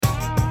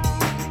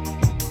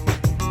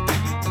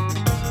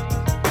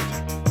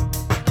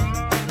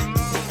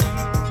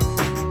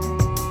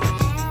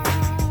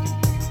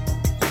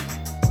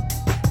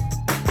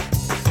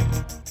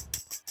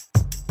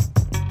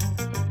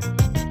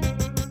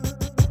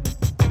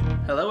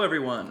Hello,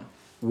 everyone.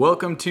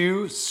 Welcome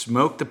to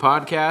Smoke the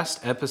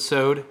Podcast,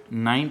 episode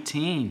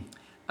 19.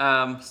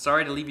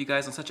 Sorry to leave you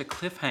guys on such a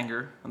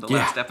cliffhanger on the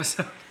last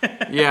episode.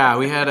 Yeah,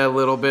 we had a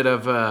little bit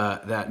of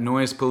that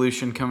noise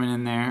pollution coming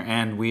in there,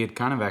 and we had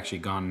kind of actually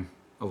gone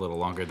a little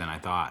longer than I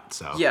thought.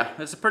 So Yeah,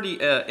 it's a pretty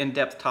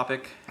in-depth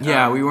topic.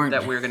 Yeah, we weren't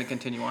that we're going to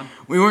continue on.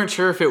 We weren't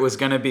sure if it was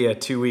going to be a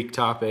 2-week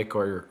topic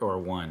or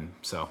one.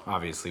 So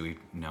obviously we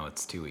know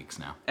it's 2 weeks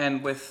now.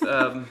 And with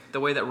the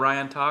way that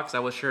Ryan talks, I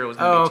was sure it was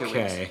going to be 2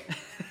 weeks.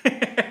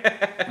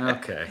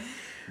 Okay.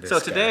 So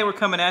today we're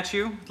coming at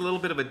you with a little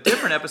bit of a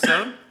different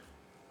episode.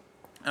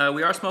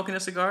 We are smoking a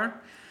cigar.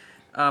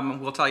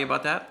 We'll tell you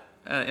about that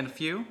in a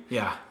few.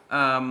 Yeah.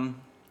 A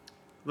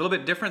little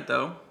bit different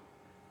though.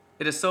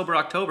 It is Sober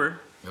October.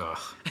 Ugh.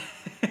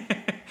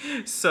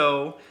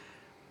 So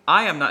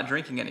I am not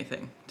drinking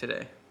anything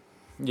today.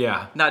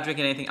 Yeah. Not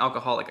drinking anything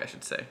alcoholic, I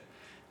should say.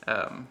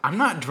 I'm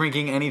not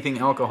drinking anything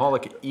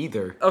alcoholic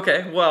either.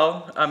 Okay,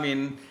 well, I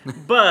mean,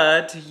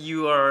 but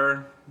you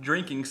are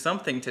drinking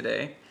something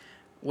today.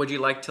 Would you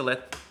like to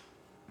let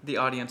the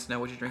audience know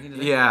what you're drinking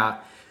today?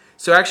 Yeah.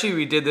 So actually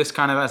we did this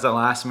kind of as a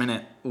last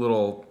minute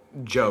little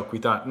joke. We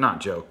thought,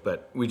 not joke,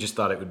 but we just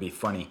thought it would be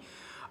funny.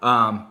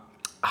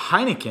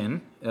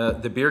 Heineken,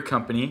 the beer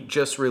company,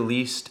 just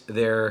released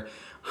their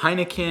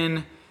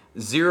Heineken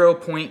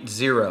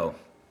 0.0.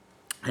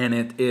 And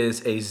it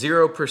is a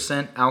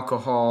 0%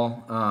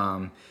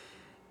 alcohol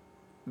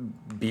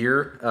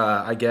beer,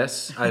 I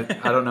guess. I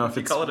don't know if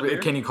it's... Call it a beer?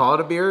 Can you call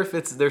it a beer if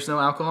there's no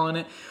alcohol in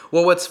it?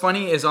 Well, what's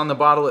funny is on the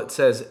bottle it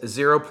says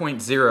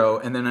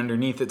 0.0 and then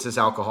underneath it says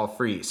alcohol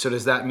free. So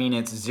does that mean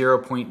it's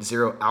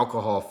 0.0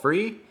 alcohol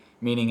free,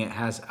 meaning it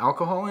has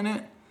alcohol in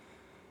it?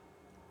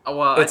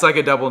 Well, It's like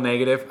a double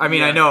negative. I mean,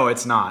 Yeah. I know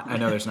it's not. I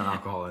know there's no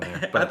alcohol in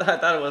there. But I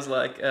thought it was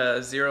like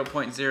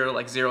 0.0,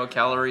 like 0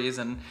 calories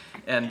and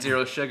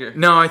 0 sugar.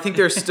 no, I think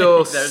there's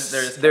still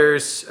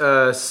There's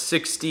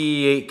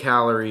 68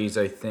 calories,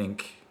 I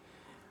think.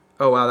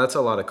 Oh, wow, that's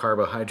a lot of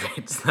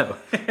carbohydrates, though.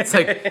 It's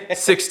like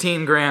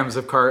 16 grams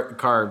of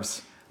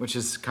carbs, which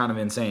is kind of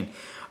insane.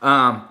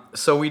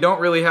 So we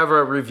don't really have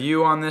a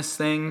review on this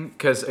thing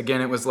because,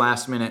 again, it was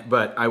last minute,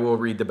 but I will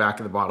read the back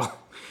of the bottle,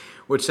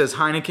 which says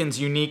Heineken's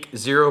unique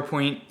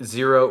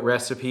 0.0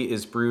 recipe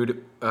is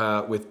brewed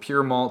with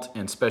pure malt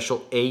and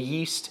special A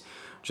yeast,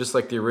 just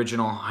like the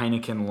original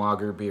Heineken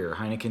lager beer.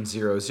 Heineken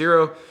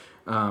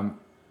 0.0,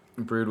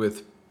 brewed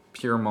with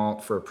pure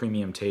malt for a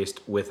premium taste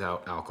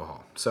without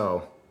alcohol.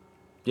 So,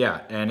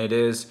 yeah, and it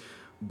is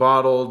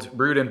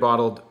brewed and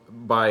bottled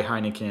by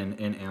Heineken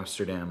in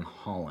Amsterdam,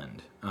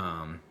 Holland.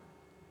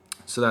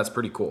 So that's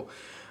pretty cool.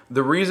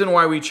 The reason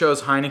why we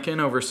chose Heineken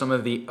over some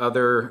of the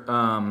other,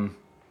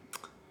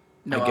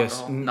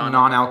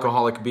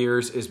 non-alcoholic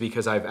beers is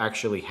because I've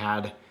actually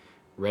had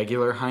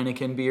regular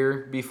Heineken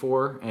beer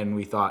before, and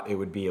we thought it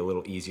would be a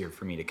little easier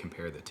for me to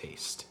compare the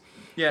taste.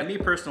 Yeah, me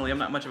personally, I'm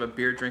not much of a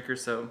beer drinker,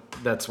 so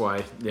That's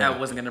why, yeah. I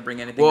wasn't going to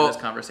bring anything Well, to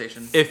this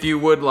conversation. If you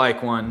would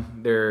like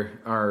one, there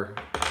are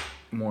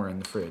more in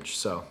the fridge.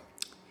 So,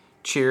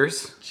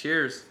 cheers.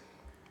 Cheers.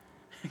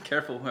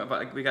 Careful,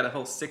 we got a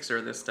whole sixer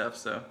of this stuff,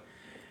 so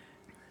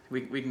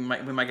we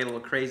might get a little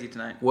crazy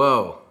tonight.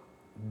 Whoa,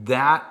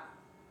 that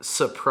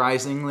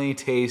surprisingly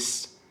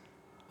tastes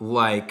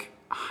like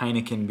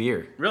Heineken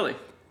beer. Really?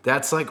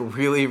 That's like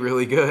really,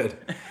 really good.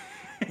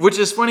 Which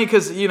is funny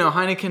because,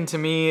 Heineken to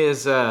me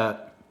is,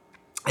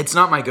 it's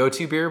not my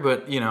go-to beer,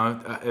 but,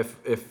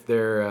 if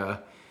they're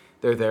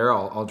there,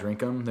 I'll drink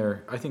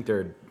them. I think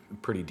they're a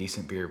pretty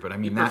decent beer, but I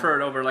mean... You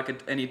prefer it over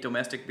like any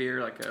domestic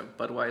beer, like a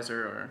Budweiser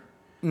or...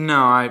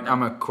 No,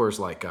 I'm a Coors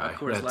Light guy.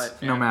 Coors Light,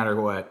 yeah. No matter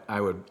what, I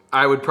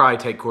would probably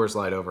take Coors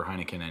Light over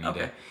Heineken any Okay.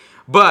 day.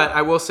 But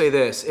I will say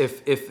this,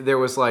 if there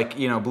was like,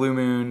 Blue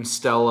Moon,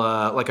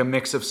 Stella, like a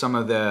mix of some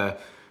of the,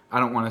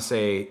 I don't want to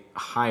say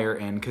higher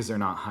end because they're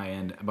not high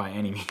end by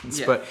any means,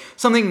 Yeah. but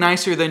something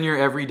nicer than your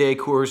everyday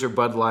Coors or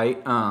Bud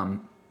Light,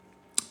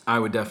 I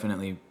would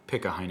definitely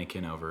pick a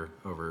Heineken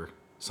over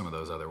some of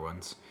those other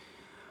ones.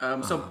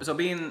 So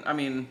being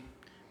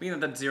that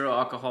that's zero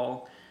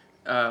alcohol,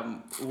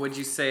 would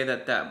you say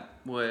that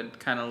would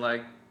kind of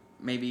like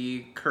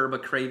maybe curb a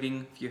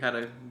craving if you had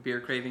a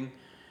beer craving?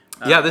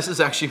 Yeah, this is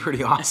actually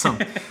pretty awesome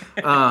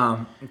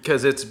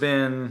because it's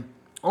been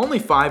only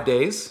 5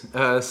 days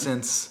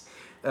since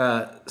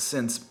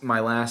my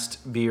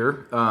last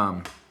beer.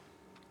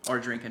 Or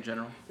drink in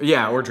general.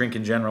 Yeah, or drink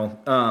in general.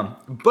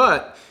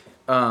 But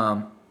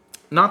not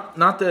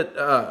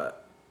that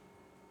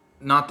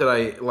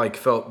I like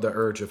felt the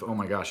urge of, oh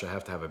my gosh, I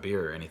have to have a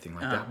beer or anything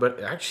like that.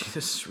 But actually,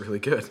 this is really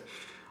good.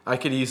 I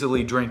could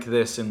easily drink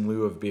this in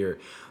lieu of beer.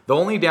 The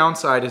only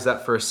downside is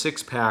that for a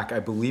 6-pack, I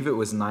believe it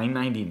was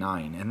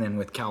 $9.99, and then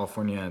with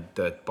California,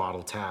 the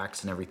bottle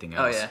tax and everything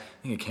else, yeah.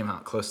 I think it came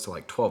out close to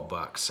like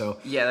 $12. So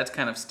Yeah, that's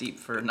kind of steep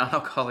for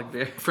non-alcoholic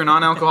beer. for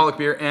non-alcoholic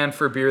beer and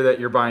for beer that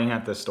you're buying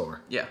at the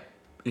store, Yeah.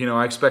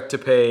 I expect to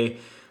pay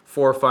 $4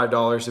 or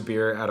 $5 a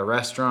beer at a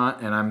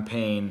restaurant, and I'm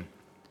paying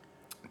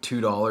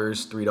 $2,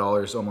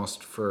 $3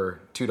 almost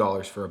for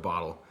 $2 for a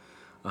bottle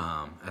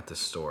at the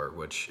store,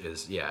 which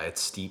is,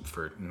 it's steep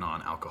for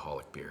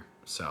non-alcoholic beer.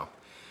 So,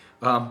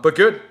 but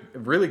good,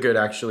 really good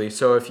actually.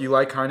 So if you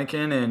like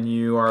Heineken and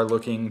you are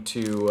looking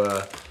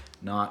to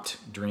not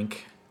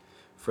drink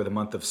for the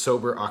month of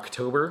sober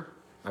October,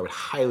 I would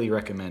highly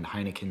recommend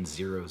Heineken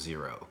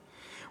 00.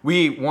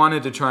 We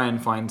wanted to try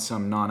and find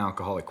some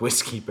non-alcoholic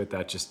whiskey, but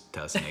that just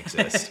doesn't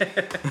exist.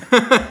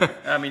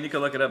 I mean, you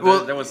could look it up.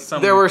 Well, there was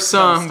some. There were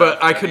some, but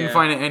stuff, I couldn't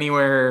find it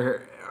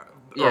anywhere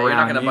around. You're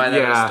not gonna buy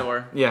that at a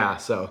store. Yeah,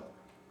 so.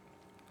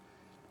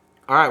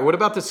 All right, what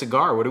about the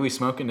cigar? What are we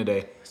smoking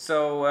today?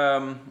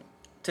 So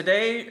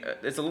today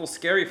it's a little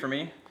scary for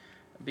me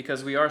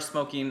because we are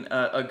smoking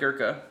a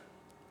Gurkha.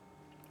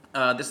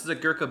 This is a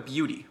Gurkha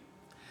Beauty.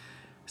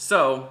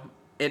 So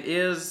it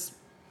is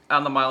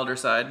on the milder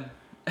side.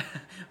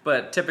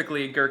 But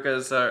typically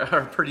Gurkhas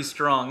are pretty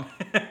strong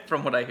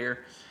from what I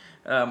hear.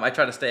 I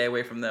try to stay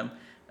away from them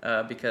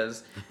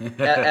because,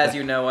 as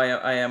you know,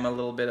 I am a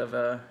little bit of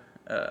a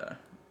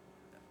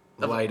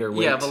lighter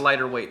weight. Yeah, of a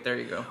lighter weight. There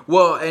you go.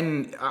 Well,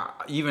 and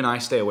even I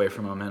stay away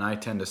from them, and I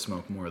tend to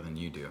smoke more than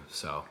you do.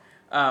 So,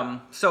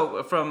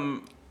 so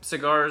from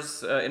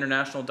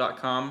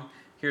cigarsinternational.com,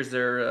 here's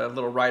their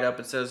little write-up.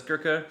 It says,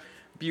 Gurkha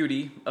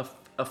Beauty,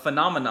 a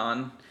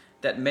phenomenon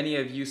that many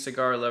of you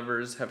cigar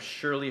lovers have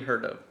surely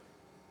heard of.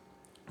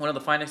 One of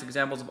the finest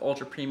examples of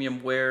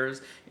ultra-premium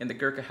wares in the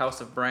Gurkha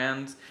house of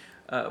brands,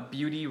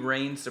 Beauty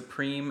reigns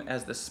supreme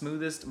as the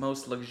smoothest,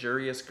 most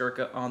luxurious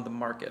Gurkha on the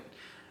market.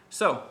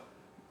 So,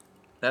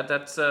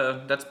 that's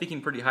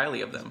speaking pretty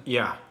highly of them.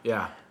 Yeah.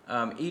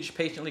 Each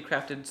patiently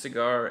crafted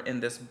cigar in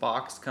this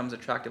box comes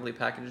attractively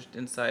packaged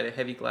inside a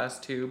heavy glass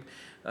tube,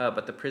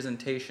 but the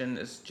presentation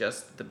is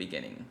just the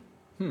beginning.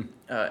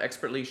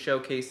 Expertly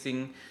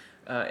showcasing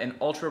an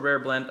ultra-rare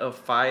blend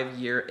of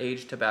 5-year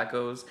aged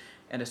tobaccos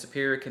and a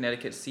superior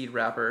Connecticut seed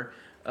wrapper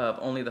of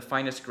only the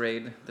finest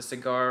grade, the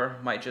cigar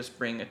might just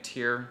bring a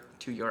tear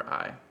to your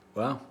eye.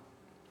 Wow.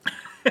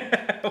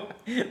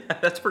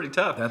 That's pretty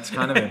tough. That's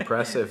kind of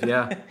impressive,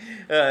 yeah.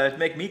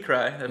 Make me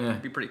cry. That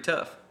would be pretty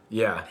tough.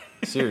 Yeah,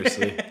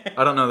 seriously.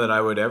 I don't know that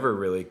I would ever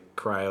really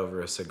cry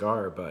over a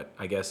cigar, but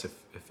I guess if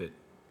it,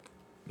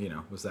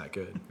 was that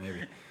good,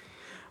 maybe.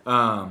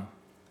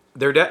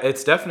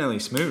 It's definitely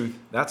smooth,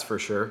 that's for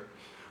sure.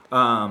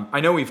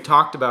 I know we've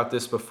talked about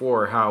this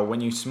before, how when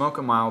you smoke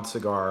a mild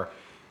cigar,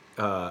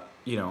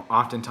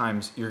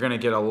 oftentimes you're going to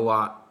get a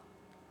lot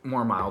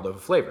more mild of a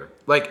flavor.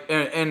 Like,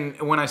 and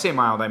when I say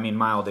mild, I mean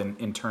mild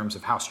in terms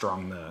of how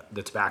strong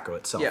the tobacco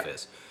itself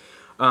is.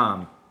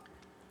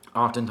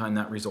 Oftentimes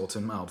that results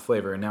in mild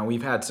flavor. And now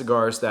we've had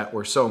cigars that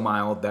were so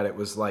mild that it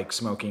was like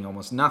smoking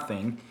almost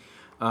nothing.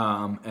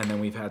 And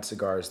then we've had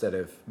cigars that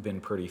have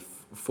been pretty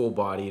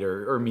full-bodied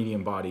or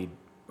medium-bodied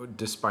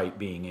despite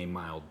being a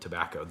mild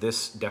tobacco.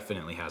 This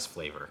definitely has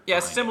flavor. Yeah,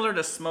 it's similar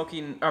to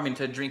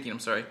drinking,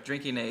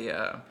 drinking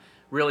a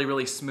really,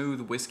 really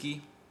smooth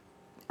whiskey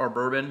or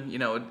bourbon.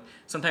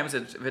 Sometimes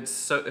if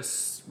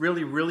it's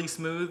really, really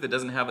smooth, it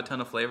doesn't have a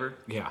ton of flavor.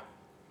 Yeah.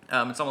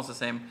 It's almost the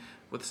same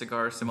with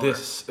cigars, similar.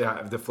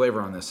 The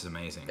flavor on this is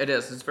amazing. It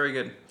is. It's very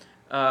good.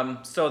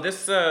 So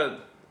this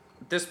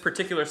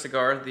particular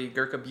cigar, the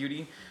Gurkha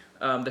Beauty,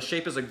 the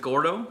shape is a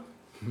Gordo,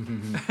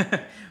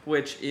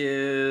 which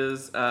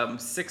is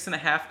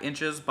 6.5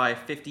 inches by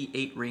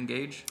 58 ring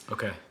gauge.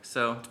 Okay.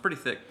 So it's pretty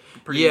thick.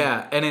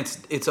 And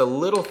it's a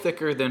little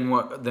thicker than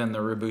the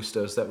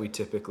Robustos that we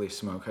typically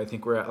smoke. I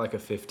think we're at like a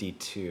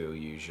 52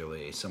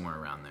 usually, somewhere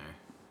around there.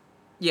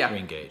 Yeah.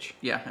 Ring gauge.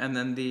 Yeah, and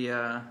then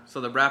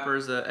the wrapper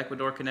is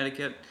Ecuador,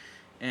 Connecticut,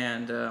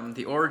 and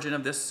the origin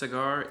of this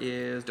cigar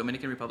is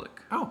Dominican Republic.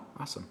 Oh,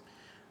 awesome.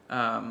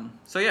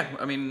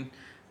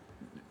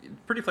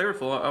 Pretty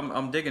flavorful.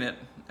 I'm digging it.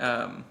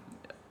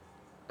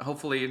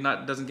 Hopefully, it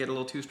doesn't get a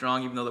little too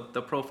strong, even though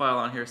the profile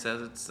on here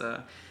says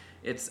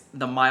it's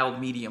the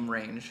mild medium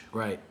range.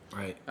 Right.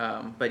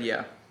 But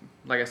yeah,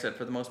 like I said,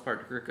 for the most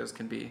part, Gurkhas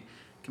can be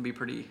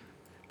pretty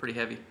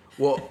heavy.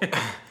 Well,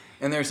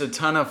 and there's a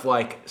ton of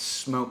like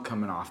smoke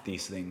coming off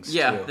these things.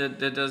 Yeah, too.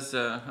 that does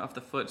off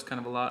the foot. It's kind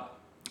of a lot.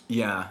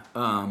 Yeah.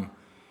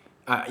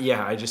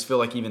 I just feel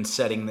like even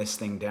setting this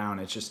thing down,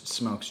 it's just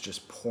smoke's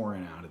just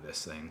pouring out of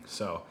this thing.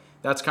 So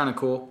that's kind of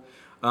cool.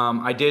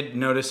 I did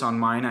notice on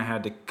mine, I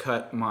had to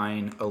cut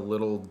mine a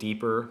little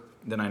deeper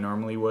than I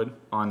normally would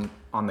on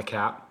the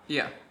cap.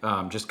 Yeah.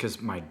 Just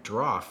because my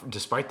draw,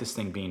 despite this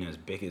thing being as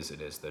big as it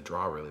is, the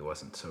draw really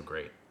wasn't so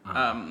great.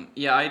 I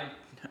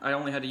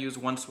only had to use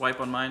one swipe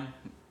on mine.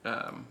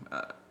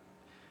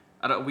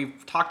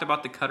 We've talked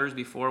about the cutters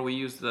before.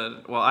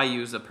 I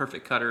use a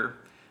Perfect Cutter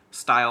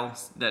style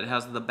that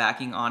has the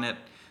backing on it,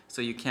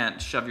 so you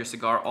can't shove your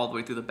cigar all the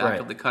way through the back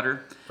of the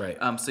cutter. Right.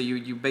 So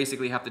you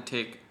basically have to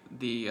take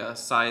the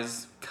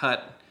size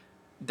cut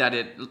that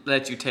it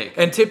lets you take.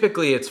 And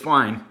typically it's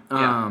fine.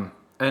 Yeah.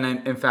 And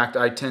in fact,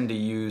 I tend to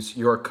use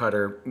your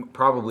cutter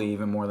probably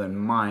even more than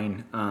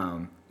mine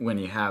when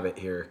you have it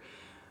here.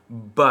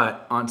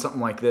 But on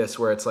something like this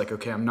where it's like,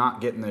 okay, I'm not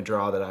getting the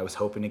draw that I was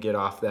hoping to get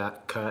off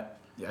that cut,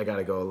 I got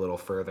to go a little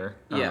further.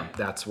 Yeah.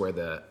 That's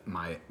where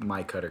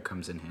my cutter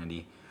comes in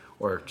handy.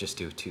 or just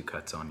do 2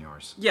 cuts on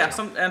yours. Yeah,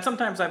 So,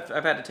 sometimes I've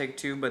had to take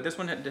 2, but this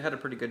one had a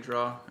pretty good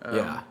draw.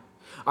 yeah.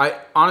 I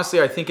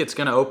honestly, I think it's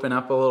going to open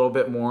up a little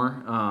bit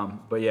more.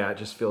 But yeah, it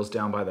just feels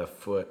down by the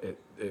foot.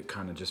 It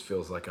kind of just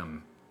feels like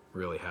I'm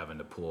really having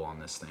to pull on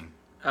this thing.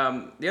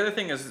 The other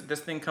thing is this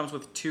thing comes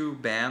with 2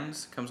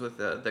 bands. Comes with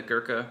the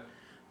Gurkha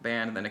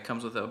band, and then it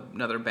comes with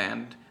another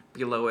band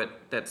below it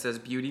that says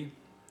Beauty.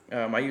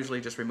 I usually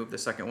just remove the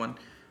second one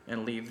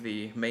and leave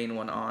the main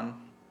one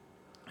on.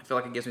 I feel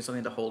like it gives me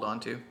something to hold on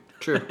to.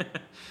 True.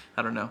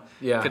 I don't know.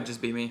 Yeah. Could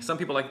just be me. Some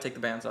people like to take the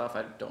bands off.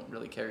 I don't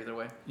really care either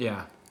way.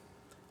 Yeah.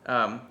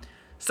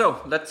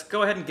 So let's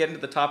go ahead and get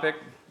into the topic.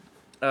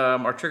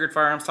 Our triggered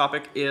firearms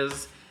topic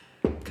is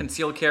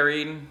concealed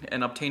carrying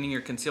and obtaining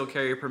your concealed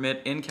carry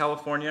permit in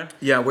California.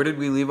 Yeah. Where did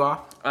we leave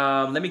off?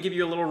 Let me give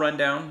you a little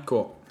rundown.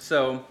 Cool.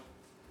 So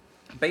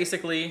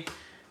basically,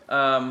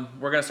 we're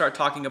going to start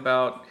talking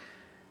about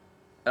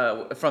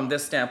from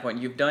this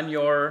standpoint. You've done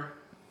your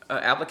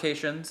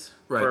applications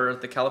for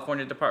the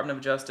California Department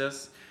of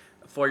Justice,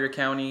 for your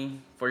county,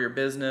 for your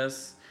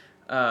business.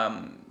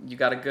 You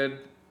got a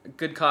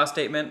good cost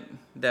statement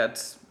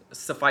that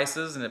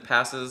suffices and it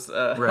passes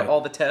all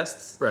the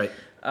tests. Right.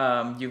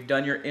 You've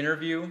done your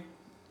interview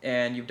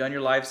and you've done your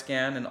live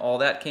scan and all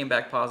that came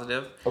back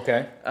positive.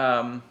 Okay.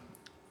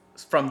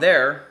 From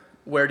there,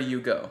 where do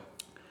you go?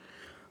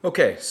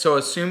 Okay, so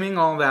assuming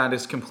all that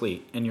is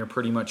complete and you're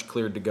pretty much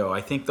cleared to go, I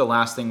think the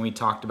last thing we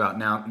talked about,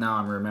 now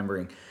I'm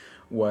remembering,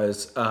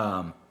 was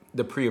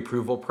the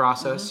pre-approval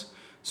process. Mm-hmm.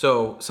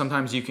 So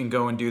sometimes you can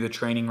go and do the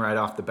training right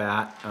off the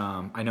bat.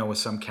 I know with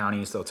some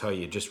counties they'll tell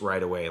you just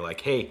right away, like,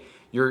 hey,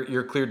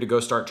 you're cleared to go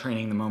start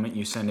training the moment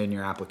you send in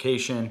your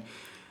application.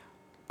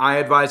 I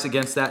advise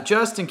against that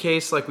just in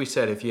case, like we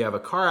said, if you have a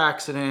car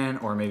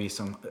accident or maybe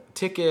some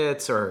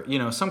tickets or,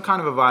 some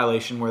kind of a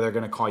violation where they're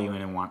going to call you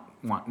in and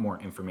want more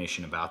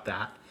information about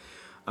that.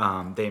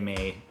 They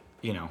may,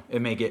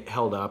 it may get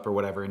held up or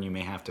whatever, and you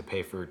may have to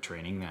pay for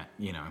training that,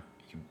 you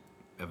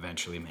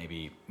eventually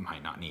maybe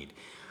might not need.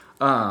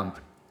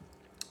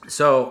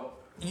 So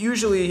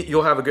usually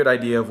you'll have a good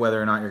idea of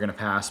whether or not you're going to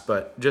pass,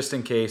 but just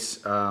in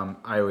case, I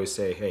always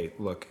say, hey,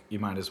 look, you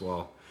might as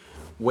well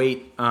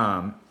wait.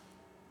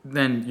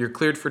 Then you're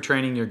cleared for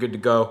training. You're good to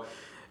go.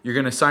 You're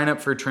going to sign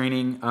up for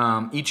training.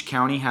 Each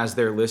county has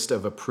their list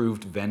of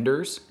approved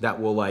vendors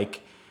that will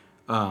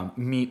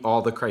meet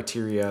all the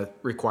criteria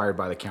required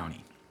by the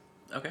county.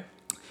 Okay.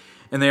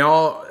 And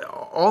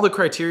all the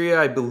criteria,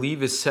 I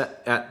believe, is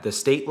set at the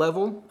state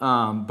level.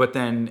 But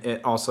then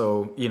it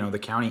also, the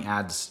county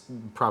adds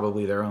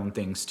probably their own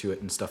things to it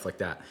and stuff like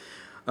that.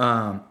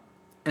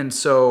 And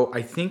so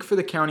I think for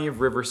the county of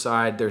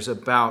Riverside, there's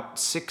about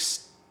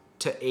 6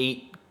 to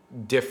 8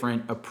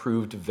 different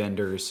approved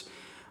vendors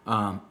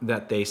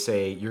that they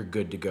say you're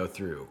good to go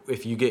through.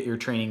 If you get your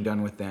training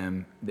done with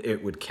them,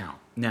 it would count.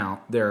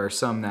 Now, there are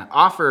some that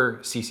offer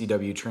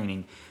CCW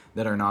training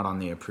that are not on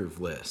the approved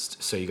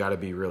list, so you got to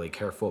be really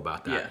careful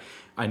about that. Yeah.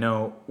 I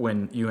know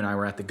when you and I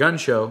were at the gun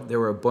show, there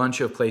were a bunch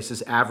of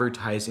places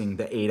advertising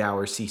the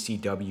 8-hour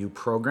CCW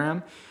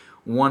program.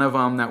 One of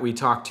them that we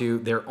talked to,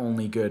 they're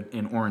only good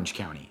in Orange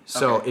County.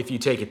 So if you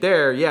take it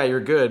there, yeah, you're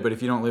good, but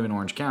if you don't live in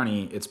Orange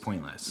County, it's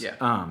pointless.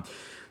 Yeah.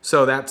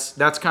 So that's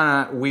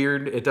kind of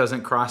weird. It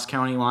doesn't cross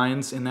county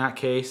lines in that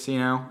case,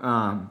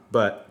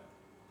 but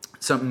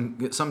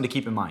something to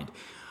keep in mind.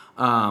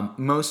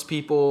 Most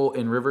people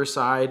in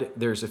Riverside,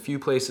 there's a few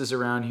places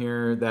around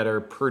here that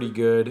are pretty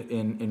good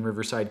in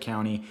Riverside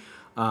County,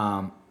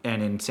 and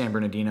in San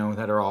Bernardino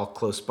that are all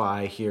close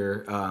by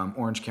here.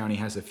 Orange County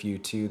has a few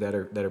too that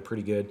are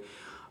pretty good.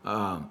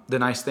 The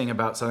nice thing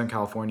about Southern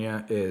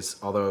California is,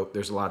 although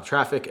there's a lot of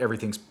traffic,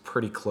 everything's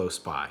pretty close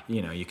by.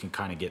 You can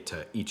kind of get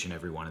to each and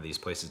every one of these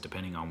places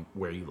depending on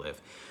where you live.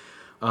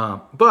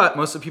 But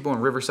most of the people in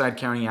Riverside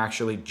County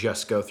actually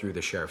just go through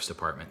the sheriff's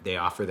department. They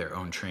offer their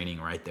own training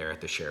right there at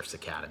the sheriff's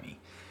academy.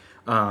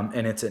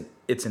 And it's an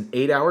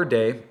 8-hour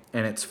day,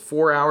 and it's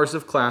 4 hours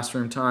of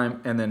classroom time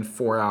and then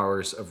 4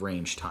 hours of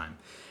range time.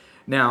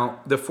 Now,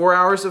 the 4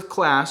 hours of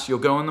class, you'll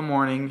go in the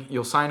morning,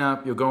 you'll sign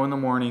up, you'll go in the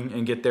morning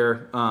and get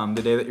there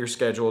the day that you're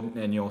scheduled,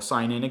 and you'll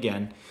sign in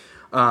again.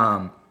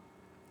 And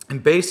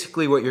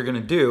basically what you're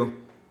going to do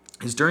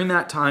is during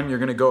that time, you're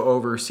going to go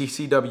over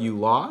CCW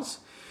laws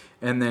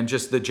and then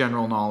just the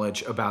general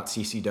knowledge about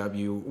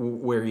CCW,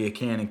 where you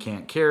can and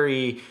can't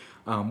carry,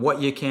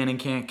 what you can and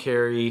can't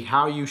carry,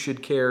 how you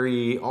should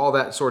carry, all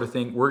that sort of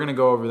thing. We're going to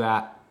go over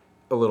that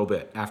a little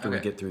bit after we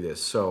get through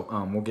this. So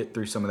we'll get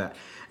through some of that.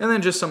 And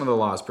then just some of the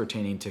laws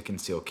pertaining to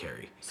concealed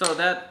carry. So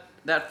that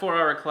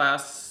 4-hour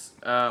class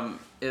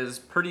is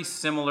pretty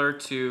similar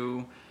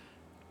to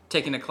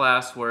taking a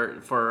class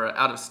for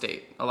out of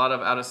state. A lot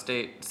of out of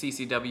state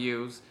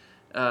CCWs,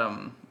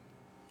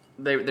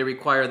 they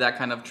require that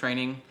kind of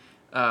training.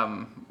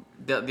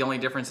 The only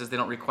difference is they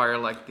don't require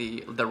like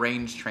the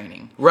range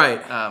training.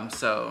 Right.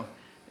 So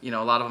a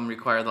lot of them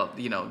require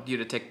you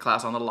to take a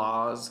class on the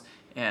laws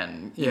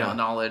and Yeah.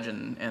 knowledge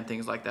and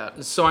things like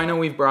that. So I know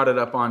we've brought it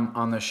up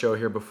on the show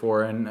here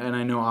before, and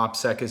I know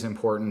OPSEC is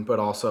important, but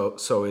also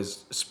so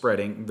is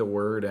spreading the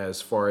word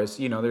as far as,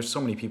 there's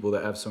so many people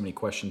that have so many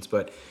questions,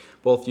 but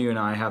both you and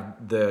I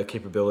have the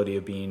capability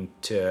of being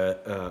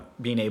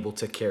able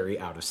to carry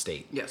out of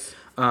state. Yes.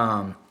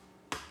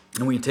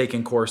 And we've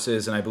taken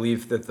courses, and I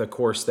believe that the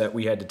course that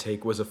we had to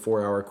take was a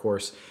 4-hour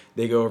course.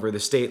 They go over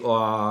the state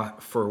law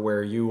for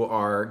where you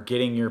are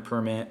getting your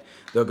permit.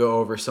 They'll go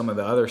over some of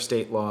the other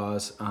state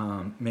laws,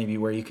 maybe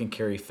where you can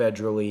carry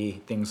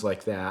federally, things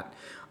like that,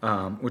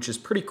 which is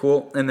pretty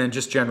cool. And then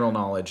just general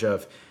knowledge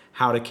of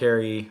how to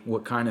carry,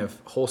 what kind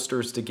of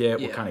holsters to get,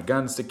 what kind of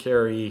guns to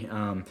carry.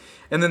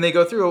 And then they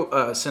go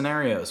through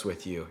scenarios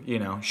with you,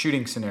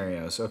 shooting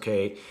scenarios.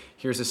 Okay,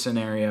 here's a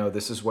scenario.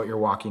 This is what you're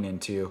walking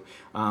into.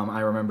 I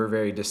remember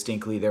very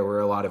distinctly there were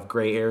a lot of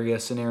gray area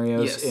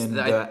scenarios in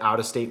the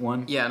out-of-state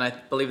one. Yeah, and I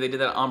believe they did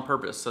that on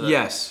purpose. So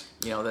that,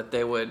 that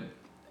they would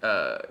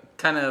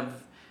kind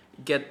of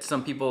get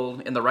some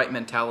people in the right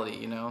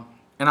mentality,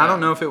 And I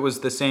don't know if it was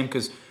the same,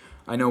 because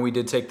I know we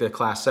did take the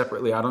class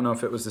separately. I don't know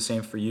if it was the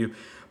same for you.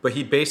 But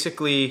he'd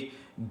basically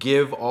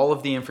give all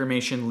of the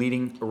information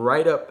leading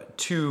right up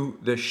to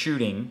the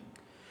shooting,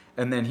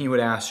 and then he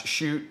would ask,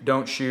 shoot,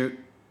 don't shoot,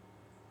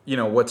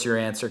 what's your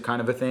answer, kind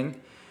of a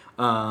thing.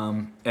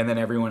 And then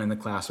everyone in the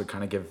class would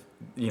kind of give,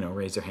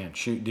 raise their hand.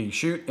 Shoot, do you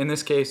shoot in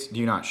this case? Do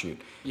you not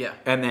shoot? Yeah.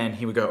 And then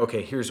he would go,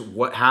 okay, here's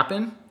what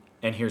happened,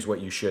 and here's what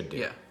you should do.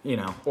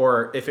 Yeah.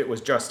 Or if it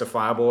was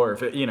justifiable, or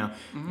if it,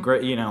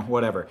 great,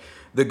 whatever.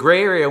 The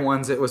gray area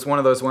ones, it was one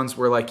of those ones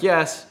where, like,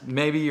 yes,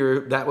 maybe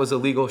that was a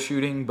legal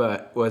shooting,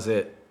 but was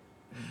it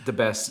the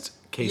best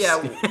case?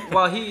 Yeah.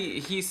 Well,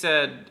 he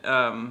said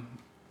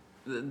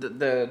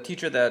the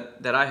teacher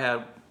that I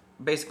had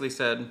basically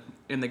said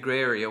in the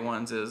gray area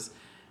ones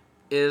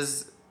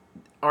is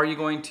are you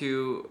going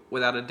to,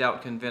 without a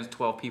doubt, convince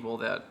 12 people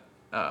that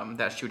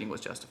that shooting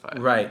was justified?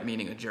 Right.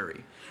 Meaning a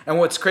jury. And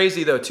what's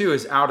crazy, though, too,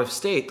 is out of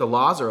state, the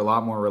laws are a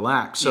lot more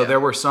relaxed. So there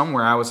were some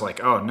where I was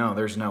like, oh, no,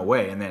 there's no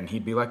way. And then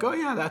he'd be like, oh,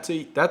 yeah, that's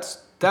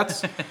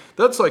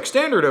like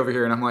standard over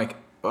here. And I'm like,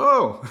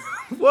 oh,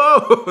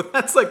 whoa,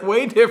 that's like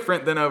way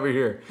different than over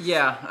here.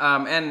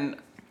 Yeah. And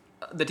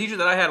the teacher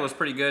that I had was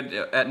pretty good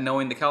at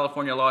knowing the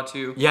California law,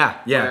 too. Yeah.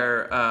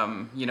 Where,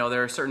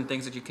 there are certain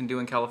things that you can do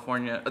in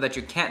California, or that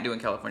you can't do in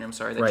California,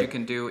 that you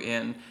can do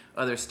in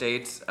other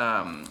states.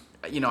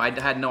 I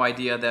had no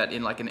idea that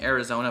in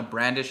Arizona,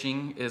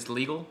 brandishing is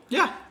legal.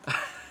 Yeah.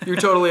 You're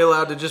totally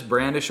allowed to just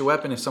brandish a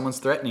weapon if someone's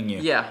threatening you.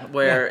 Yeah,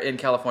 where in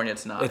California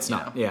it's not. It's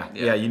not.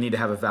 Yeah, you need to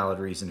have a valid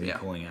reason to be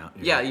pulling out.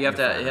 You have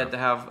to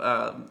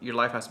have your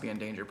life has to be in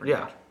danger pretty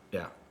much.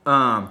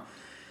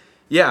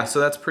 Yeah, so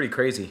that's pretty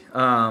crazy.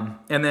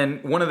 And then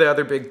one of the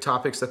other big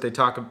topics that they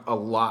talk a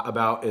lot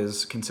about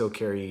is concealed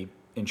carry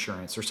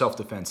insurance or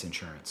self-defense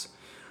insurance.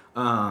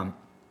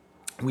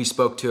 We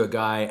spoke to a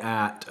guy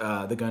at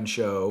the gun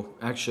show.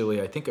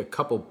 Actually, I think a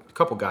couple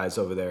guys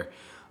over there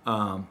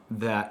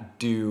that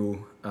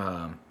do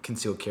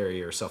concealed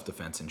carry or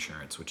self-defense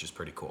insurance, which is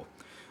pretty cool.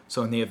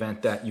 So in the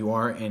event that you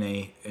are in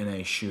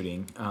a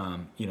shooting,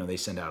 they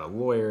send out a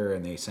lawyer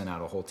and they send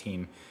out a whole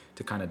team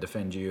to kind of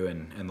defend you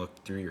and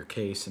look through your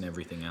case and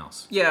everything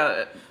else.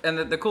 Yeah, and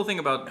the cool thing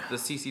about the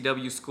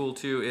CCW school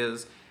too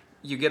is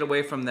you get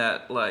away from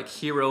that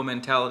hero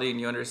mentality, and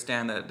you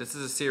understand that this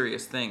is a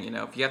serious thing.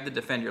 If you have to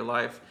defend your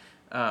life,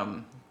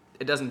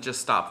 it doesn't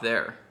just stop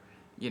there.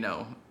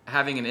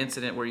 Having an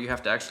incident where you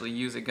have to actually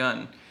use a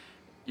gun,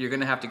 you're going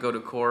to have to go to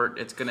court.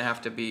 It's going to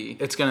have to be...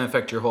 It's going to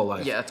affect your whole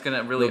life. Yeah, it's going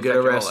to really affect your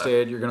whole life. You'll get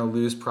arrested. You're going to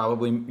lose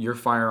probably your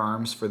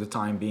firearms for the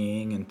time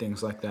being and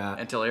things like that.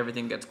 Until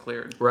everything gets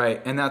cleared.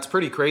 Right, and that's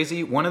pretty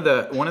crazy. One of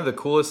the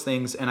coolest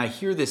things, and I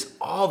hear this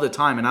all the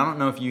time, and I don't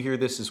know if you hear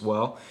this as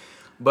well,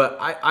 but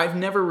I've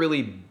never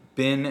really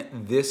been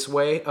this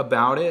way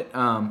about it.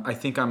 I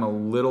think I'm a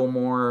little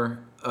more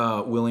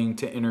willing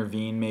to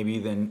intervene maybe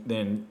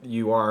than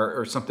you are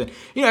or something.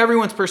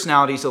 Everyone's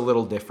personality is a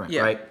little different,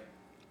 right?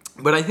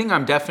 But I think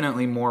I'm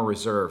definitely more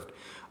reserved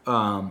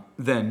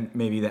than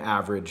maybe the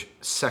average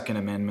Second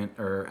Amendment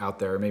or out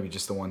there, or maybe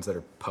just the ones that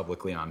are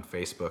publicly on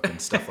Facebook and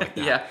stuff like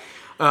that.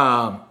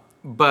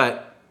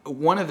 But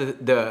one of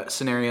the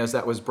scenarios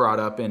that was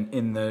brought up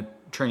in the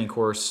training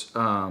course,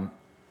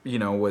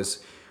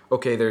 was,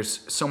 okay,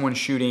 there's someone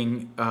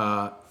shooting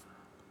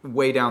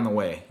way down the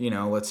way.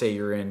 Let's say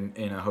you're in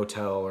a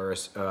hotel or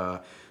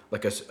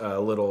a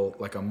little,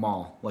 like a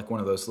mall, like one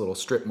of those little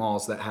strip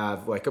malls that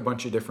have like a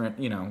bunch of different,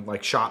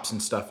 like shops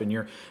and stuff, and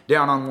you're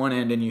down on one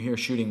end and you hear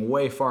shooting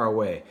way far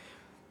away.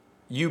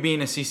 You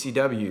being a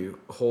CCW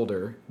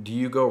holder, do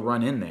you go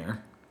run in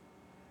there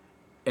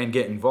and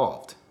get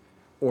involved,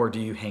 or do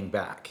you hang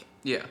back?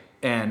 Yeah.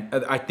 And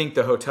I think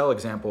the hotel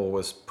example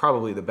was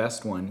probably the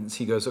best one.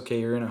 He goes, okay,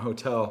 you're in a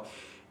hotel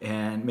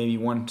and maybe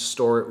one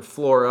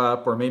floor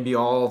up, or maybe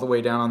all the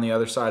way down on the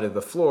other side of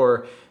the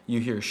floor, you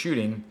hear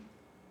shooting.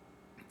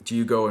 Do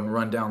you go and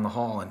run down the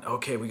hall and,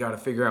 okay, we got to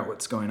figure out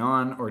what's going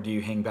on, or do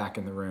you hang back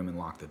in the room and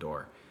lock the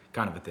door,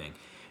 kind of a thing?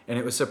 And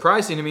it was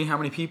surprising to me how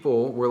many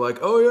people were like,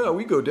 "Oh yeah,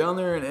 we go down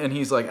there," and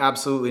he's like,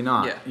 "Absolutely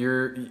not. Yeah.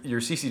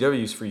 Your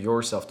CCW is for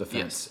your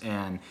self-defense, Yes.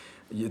 and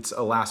it's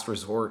a last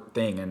resort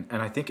thing."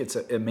 And I think it's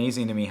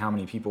amazing to me how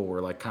many people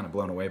were like kind of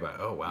blown away by,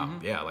 "Oh wow,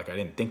 yeah, like I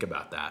didn't think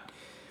about that."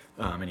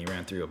 And he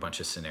ran through a bunch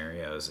of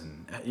scenarios,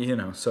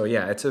 and so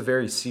yeah, it's a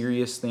very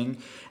serious thing,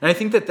 and I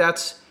think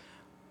that's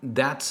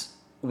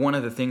one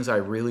of the things I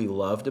really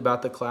loved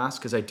about the class,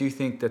 because I do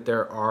think that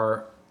there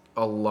are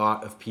a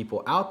lot of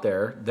people out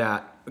there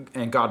that,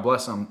 and God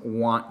bless them,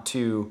 want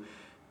to,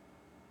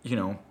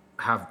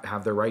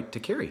 have their right to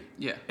carry,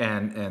 Yeah.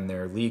 and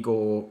their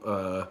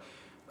legal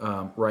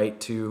right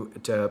to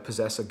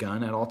possess a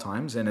gun at all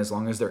times, and as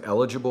long as they're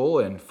eligible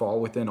and fall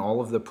within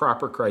all of the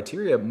proper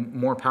criteria,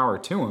 more power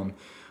to them.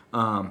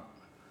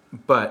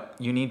 But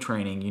you need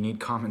training, you need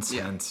common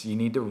sense, you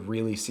need to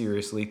really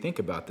seriously think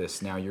about this.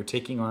 Now you're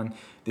taking on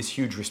this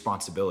huge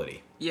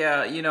responsibility.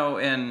 Yeah,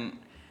 and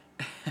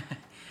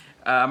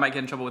I might get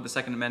in trouble with the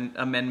Second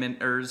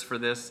Amendmenters for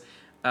this.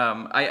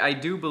 I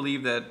do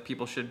believe that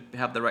people should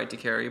have the right to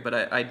carry,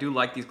 but I do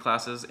like these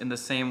classes in the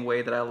same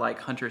way that I like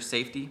hunter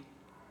safety.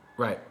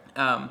 Right.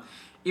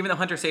 Even though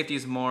hunter safety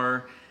is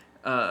more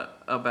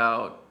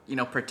about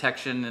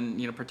protection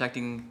and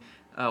protecting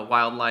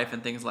wildlife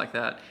and things like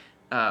that.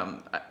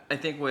 I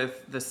think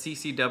with the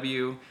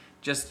CCW,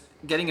 just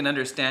getting an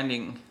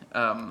understanding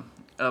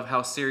of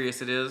how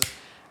serious it is.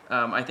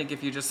 I think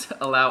if you just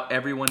allow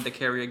everyone to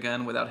carry a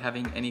gun without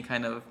having any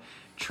kind of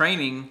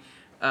training,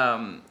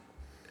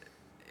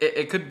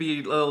 it could be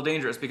a little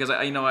dangerous, because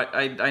I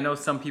know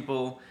some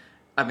people.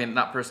 I mean,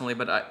 not personally,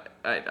 but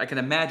I can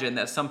imagine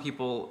that some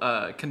people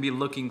can be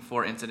looking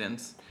for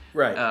incidents.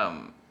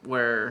 Right.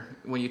 Where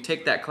when you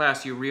take that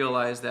class, you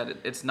realize that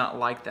it's not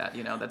like that.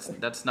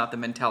 That's not the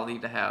mentality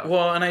to have.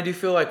 Well, and I do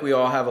feel like we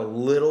all have a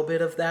little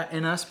bit of that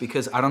in us,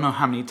 because I don't know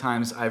how many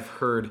times I've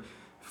heard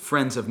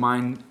friends of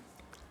mine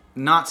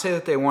not say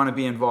that they want to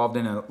be involved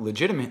in a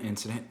legitimate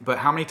incident, but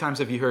how many times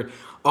have you heard,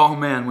 "Oh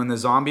man, when the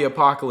zombie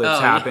apocalypse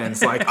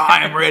happens, like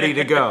I am ready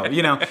to go,"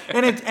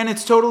 and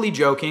it's totally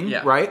joking,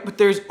 right? But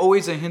there's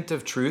always a hint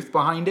of truth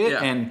behind it,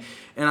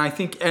 and I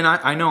think, and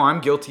I know I'm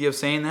guilty of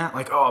saying that,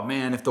 like, "Oh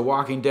man, if The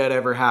Walking Dead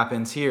ever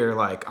happens here,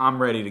 like I'm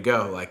ready to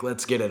go, like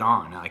let's get it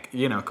on, like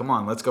come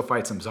on, let's go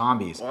fight some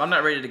zombies." Well, I'm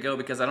not ready to go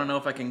because I don't know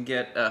if I can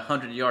get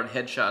 100-yard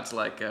headshots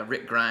like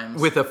Rick Grimes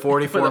with a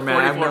 44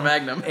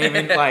 Magnum,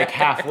 aiming like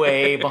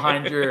halfway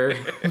behind your.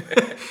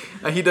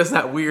 He does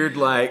that weird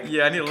like.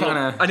 Yeah, I need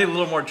a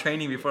little more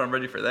training before I'm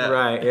ready for that.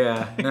 Right.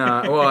 Yeah.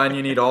 No. Well, and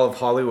you need all of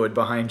Hollywood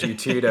behind you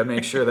too to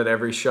make sure that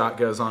every shot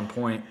goes on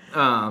point.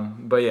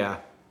 But yeah.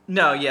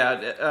 No.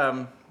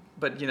 Yeah.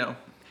 But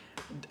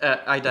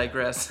I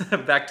digress.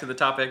 Back to the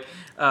topic.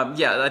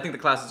 I think the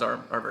classes are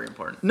very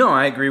important. No,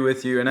 I agree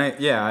with you, and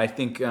I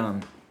think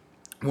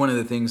one of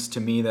the things to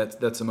me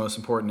that's the most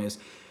important is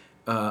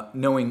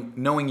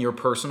knowing your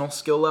personal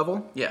skill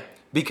level. Yeah.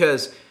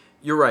 Because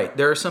you're right.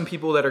 There are some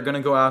people that are going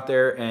to go out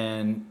there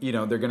and,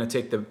 they're going to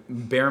take the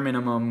bare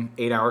minimum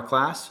 8-hour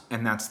class,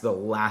 and that's the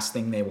last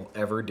thing they will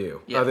ever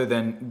do. Yeah. Other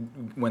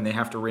than when they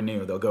have to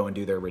renew, they'll go and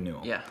do their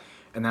renewal. Yeah.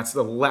 And that's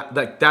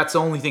that's the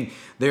only thing.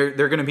 They're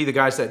going to be the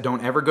guys that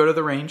don't ever go to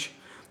the range,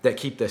 that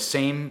keep the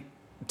same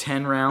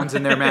 10 rounds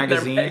in their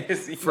magazine,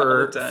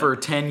 for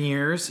 10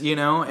 years,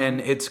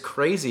 and it's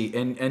crazy.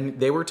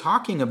 And they were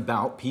talking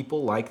about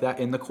people like that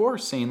in the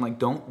course, saying like,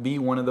 don't be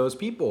one of those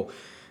people.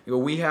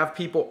 We have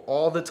people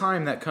all the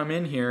time that come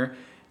in here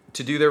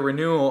to do their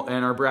renewal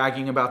and are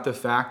bragging about the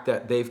fact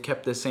that they've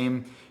kept the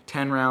same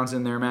 10 rounds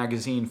in their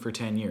magazine for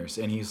 10 years.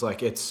 And he's like,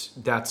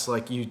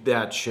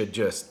 that should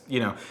just,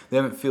 they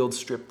haven't field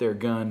stripped their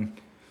gun.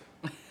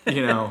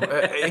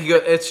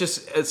 It's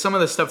just some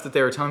of the stuff that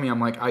they were telling me, I'm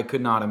like, I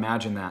could not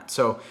imagine that.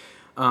 So,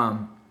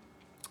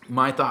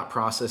 my thought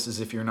process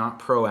is, if you're not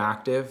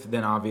proactive,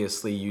 then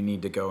obviously you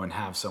need to go and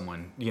have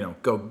someone,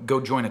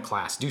 go join a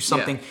class, do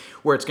something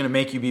where it's going to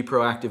make you be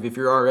proactive. If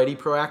you're already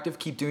proactive,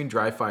 keep doing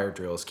dry fire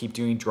drills, keep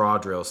doing draw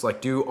drills, like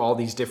do all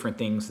these different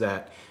things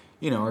that,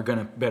 are going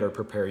to better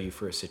prepare you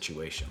for a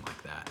situation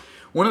like that.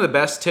 One of the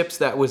best tips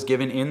that was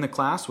given in the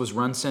class was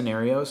run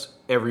scenarios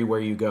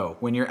everywhere you go.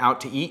 When you're out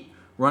to eat,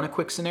 run a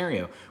quick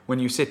scenario. When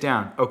you sit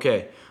down,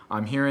 okay,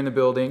 I'm here in the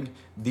building.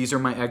 These are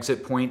my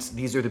exit points.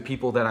 These are the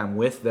people that I'm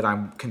with, that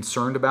I'm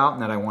concerned about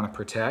and that I want to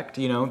protect.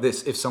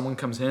 If someone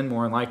comes in,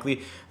 more than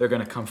likely they're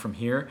going to come from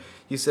here.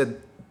 He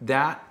said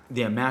that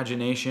the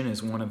imagination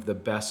is one of the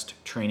best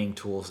training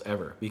tools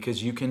ever,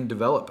 because you can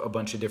develop a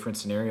bunch of different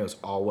scenarios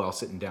all while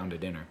sitting down to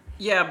dinner.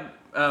 Yeah.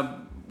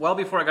 Well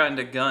before I got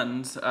into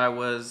guns, I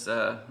was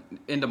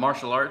into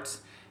martial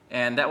arts,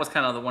 and that was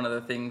kind of one of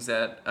the things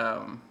that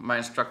my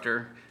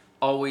instructor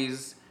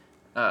always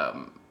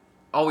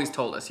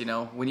told us,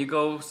 when you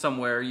go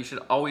somewhere, you should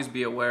always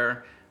be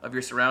aware of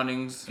your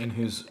surroundings and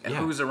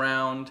who's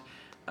around,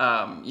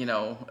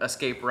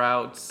 escape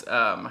routes,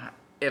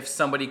 if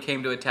somebody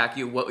came to attack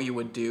you, what you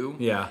would do.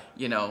 Yeah.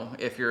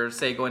 If you're,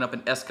 say, going up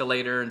an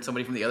escalator and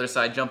somebody from the other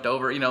side jumped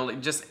over,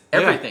 just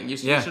everything. You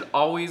should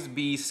always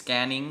be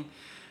scanning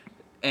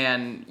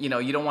and you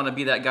don't want to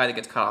be that guy that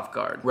gets caught off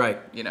guard. Right.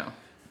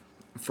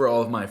 For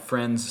all of my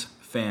friends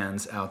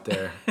fans out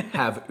there,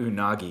 have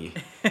unagi.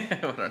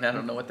 I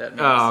don't know what that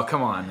means. Oh,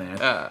 come on, man.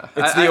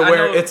 It's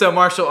it's a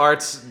martial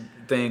arts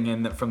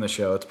thing from the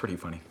show. It's pretty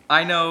funny.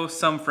 I know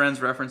some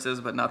Friends references,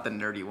 but not the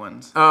nerdy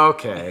ones.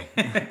 Okay.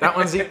 That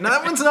one's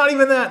not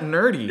even that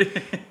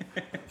nerdy.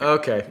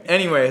 Okay.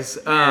 Anyways,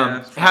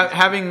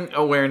 having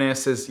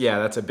awareness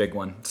that's a big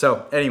one.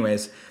 So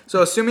anyways,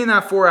 assuming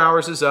that 4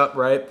 hours is up,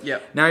 right?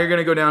 Yep. Now you're going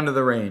to go down to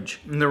the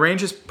range. And the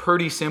range is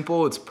pretty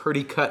simple. It's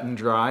pretty cut and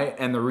dry.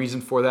 And the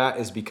reason for that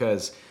is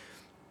because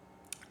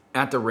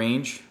at the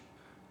range,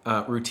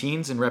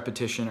 routines and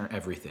repetition are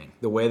everything.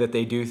 The way that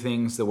they do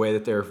things, the way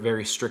that they're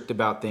very strict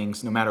about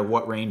things, no matter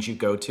what range you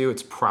go to,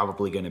 it's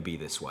probably going to be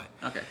this way.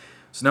 Okay.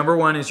 So number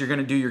one is you're going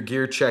to do your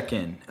gear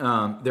check-in.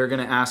 They're going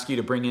to ask you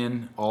to bring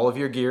in all of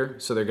your gear.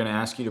 So they're going to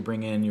ask you to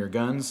bring in your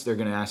guns. They're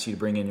going to ask you to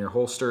bring in your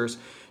holsters,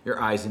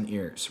 your eyes and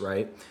ears,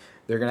 right?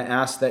 They're going to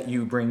ask that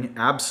you bring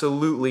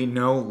absolutely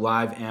no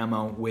live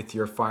ammo with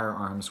your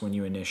firearms when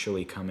you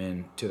initially come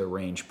in to the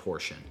range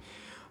portion.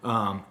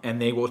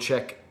 And they will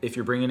check if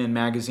you're bringing in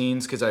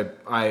magazines, because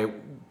I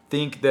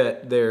think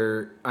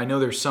that I know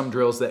there's some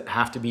drills that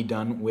have to be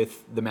done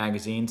with the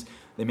magazines.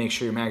 They make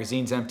sure your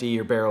magazine's empty,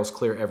 your barrels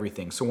clear,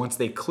 everything. So once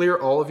they clear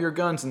all of your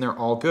guns and they're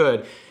all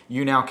good,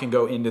 you now can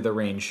go into the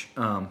range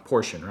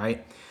portion,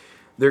 right?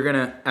 They're going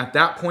to, at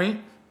that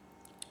point,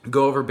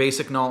 go over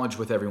basic knowledge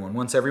with everyone.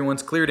 Once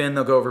everyone's cleared in,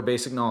 they'll go over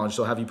basic knowledge.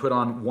 They'll have you put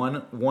on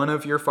one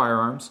of your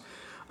firearms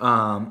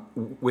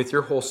with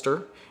your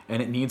holster,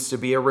 and it needs to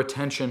be a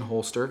retention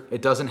holster.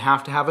 It doesn't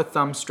have to have a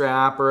thumb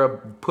strap or a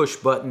push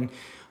button,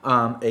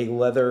 a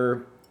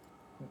leather,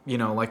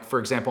 like for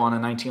example on a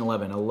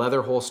 1911, a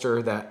leather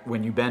holster that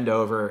when you bend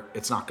over,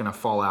 it's not going to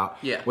fall out.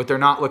 Yeah. What they're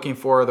not looking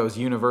for are those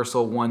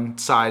universal one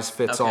size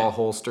fits all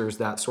holsters,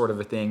 that sort of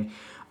a thing.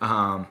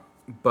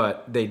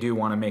 But they do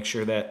want to make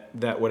sure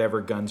that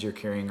whatever guns you're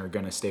carrying are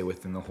going to stay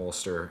within the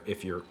holster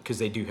because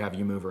they do have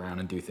you move around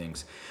and do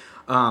things.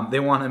 They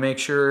want to make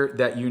sure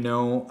that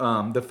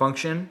the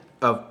function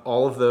of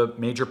all of the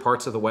major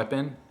parts of the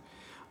weapon.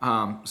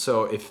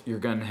 So if your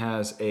gun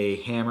has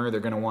a hammer, they're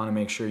going to want to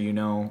make sure you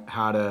know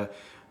how to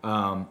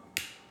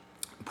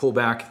pull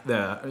back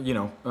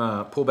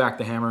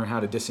the hammer, how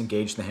to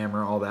disengage the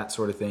hammer, all that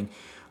sort of thing.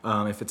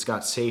 If it's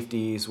got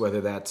safeties,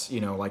 whether that's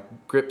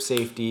like grip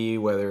safety,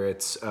 whether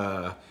it's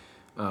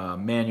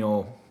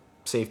manual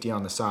safety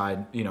on the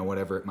side,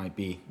 whatever it might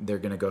be, they're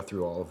going to go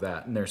through all of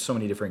that. And there's so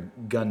many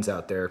different guns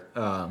out there.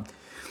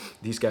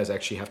 These guys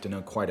actually have to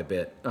know quite a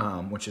bit,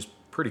 which is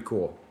pretty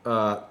cool.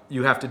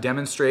 You have to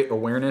demonstrate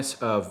awareness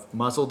of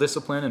muzzle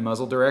discipline and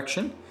muzzle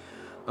direction.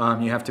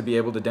 You have to be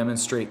able to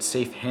demonstrate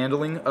safe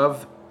handling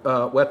of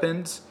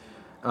weapons.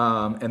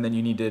 And then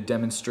you need to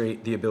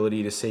demonstrate the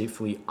ability to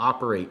safely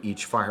operate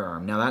each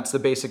firearm. Now that's the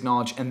basic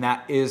knowledge, and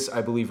that is,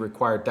 I believe,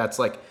 required. That's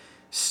like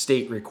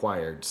state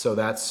required. So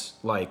that's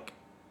like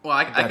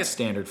that's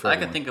standard for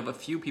everyone. I could think of a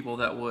few people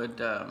that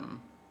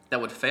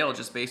would fail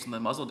just based on the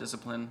muzzle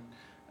discipline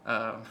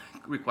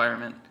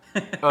requirement.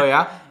 Oh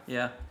yeah?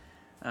 Yeah.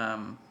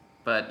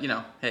 But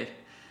hey.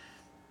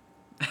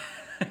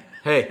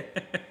 Hey.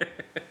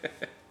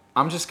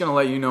 I'm just gonna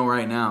let you know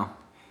right now.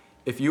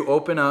 If you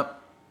open up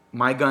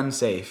my gun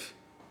safe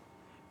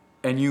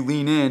and you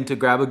lean in to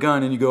grab a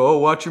gun and you go, "Oh,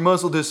 watch your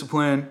muzzle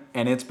discipline,"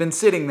 and it's been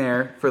sitting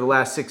there for the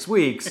last 6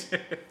 weeks,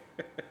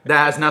 that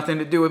has nothing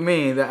to do with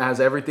me. That has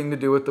everything to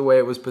do with the way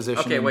it was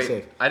positioned in the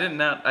safe. I did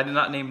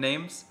not name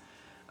names.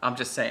 I'm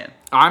just saying.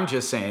 I'm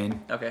just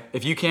saying. Okay.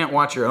 If you can't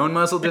watch your own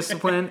muzzle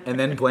discipline and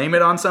then blame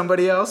it on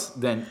somebody else,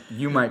 then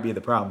you might be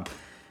the problem.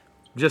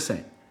 Just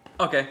saying.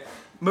 Okay.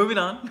 Moving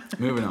on.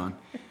 Moving on.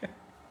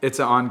 It's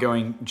an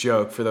ongoing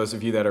joke for those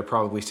of you that are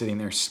probably sitting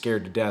there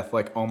scared to death,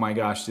 like, oh my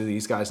gosh, do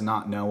these guys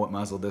not know what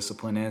muzzle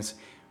discipline is?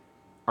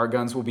 Our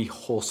guns will be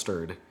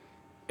holstered,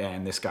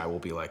 and this guy will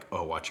be like,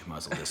 oh, watch your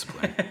muzzle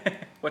discipline.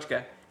 Which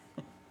guy?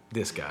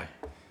 This guy.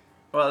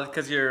 Well,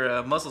 because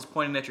your muzzle's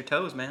pointing at your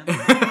toes, man.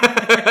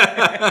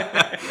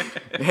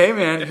 Hey,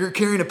 man, if you're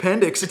carrying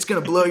appendix, it's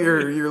going to blow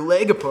your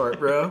leg apart,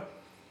 bro.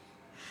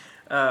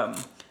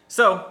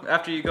 So,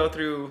 after you go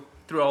through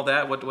all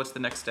that, what's the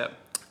next step?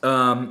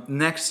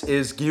 Next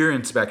is gear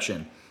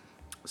inspection.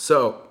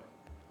 So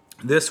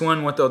this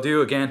one, what they'll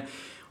do, again,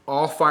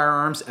 all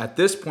firearms at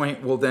this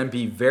point will then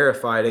be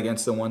verified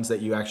against the ones that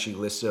you actually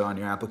listed on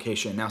your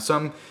application. Now,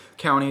 some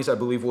counties, I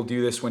believe, will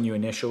do this when you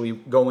initially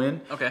go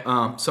in. Okay.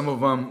 Some of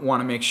them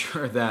want to make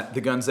sure that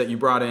the guns that you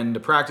brought in to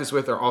practice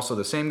with are also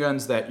the same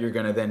guns that you're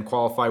going to then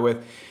qualify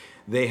with.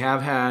 They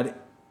have had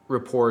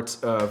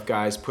reports of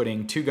guys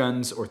putting 2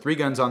 guns or 3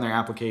 guns on their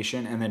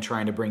application and then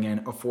trying to bring in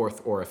a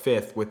 4th or a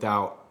 5th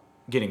without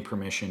getting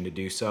permission to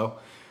do so,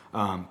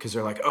 because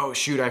they're like, oh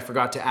shoot, I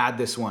forgot to add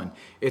this one.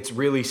 It's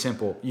really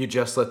simple. You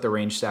just let the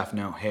range staff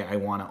know, hey, I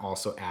want to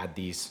also add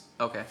these.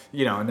 Okay.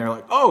 And they're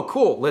like, oh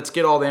cool, let's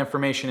get all the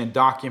information and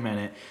document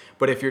it.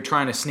 But if you're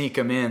trying to sneak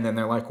them in, then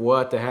they're like,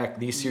 what the heck,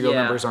 these serial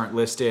numbers aren't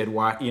listed.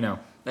 Why?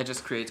 That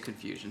just creates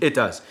confusion. It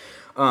does.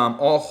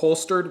 All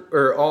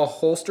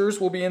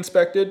holsters will be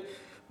inspected.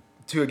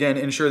 to again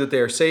ensure that they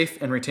are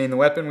safe and retain the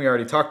weapon. We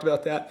already talked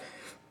about that.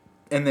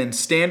 And then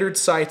standard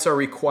sights are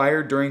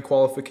required during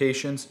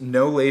qualifications.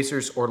 No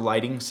lasers or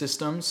lighting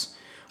systems.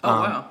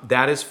 Wow.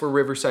 That is for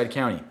Riverside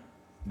County.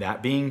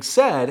 That being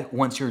said,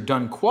 once you're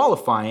done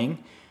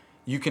qualifying,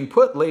 you can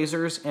put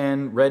lasers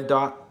and red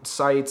dot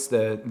sights,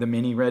 the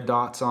mini red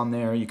dots on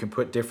there. You can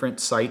put different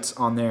sights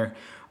on there.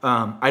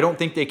 I don't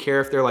think they care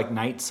if they're like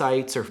night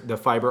sights or the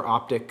fiber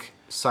optic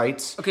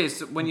sights. Okay,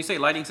 so when you say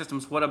lighting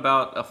systems, what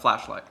about a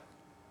flashlight?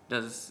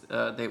 Does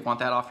they want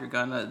that off your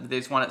gun? They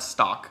just want it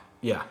stock?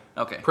 Yeah.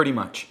 Okay. Pretty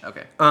much.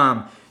 Okay.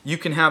 You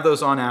can have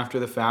those on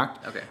after the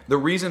fact. Okay. The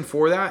reason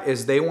for that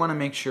is they want to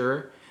make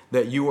sure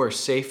that you are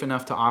safe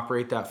enough to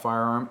operate that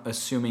firearm,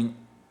 assuming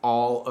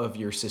all of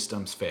your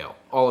systems fail.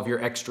 All of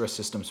your extra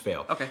systems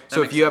fail. Okay.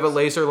 So if you have a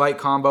laser light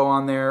combo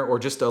on there, or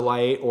just a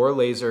light or a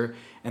laser,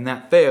 and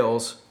that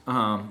fails,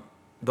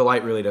 the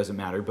light really doesn't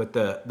matter, but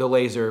the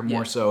laser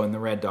more so and the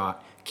red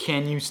dot,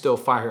 can you still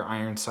fire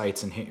iron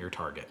sights and hit your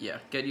target? Yeah,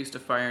 get used to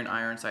firing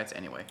iron sights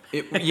anyway.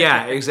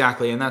 Yeah,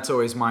 exactly. And that's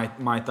always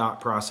my thought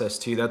process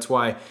too. That's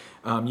why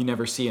you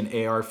never see an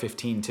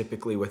AR-15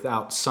 typically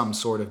without some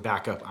sort of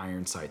backup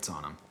iron sights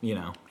on them, you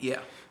know?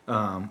 Yeah.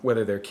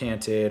 Whether they're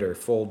canted or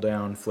fold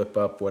down, flip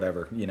up,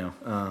 whatever, you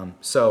know?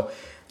 So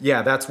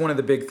yeah, that's one of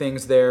the big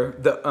things there.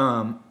 The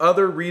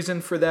other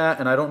reason for that,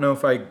 and I don't know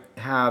if I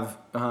have...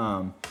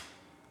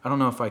 I don't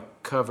know if I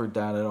covered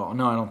that at all.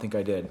 No, I don't think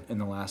I did in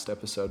the last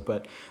episode.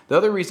 But the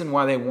other reason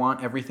why they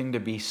want everything to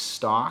be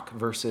stock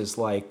versus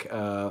like,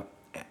 putting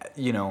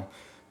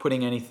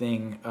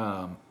anything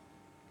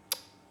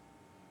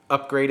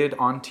upgraded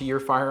onto your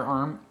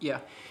firearm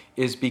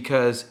is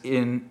because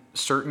in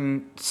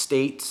certain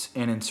states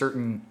and in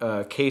certain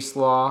case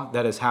law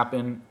that has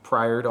happened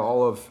prior to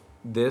all of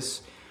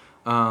this,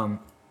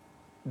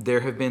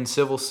 there have been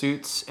civil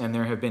suits and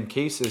there have been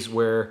cases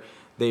where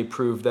they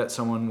proved that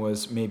someone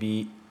was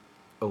maybe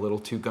a little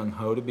too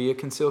gung-ho to be a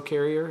concealed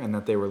carrier and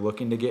that they were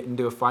looking to get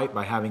into a fight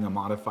by having a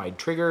modified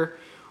trigger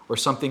or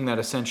something that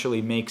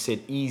essentially makes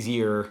it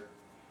easier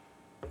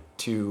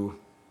to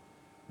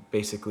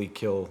basically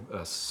kill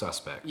a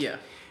suspect. Yeah.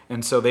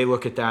 And so they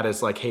look at that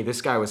as like, hey,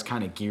 this guy was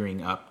kind of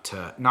gearing up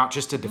to, not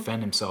just to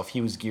defend himself, he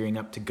was gearing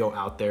up to go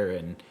out there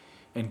and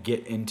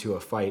get into a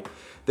fight.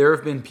 There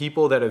have been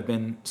people that have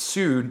been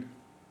sued.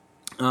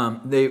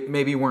 They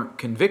maybe weren't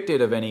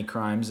convicted of any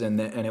crimes and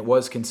it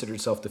was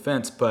considered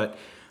self-defense, but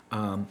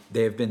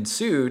they have been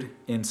sued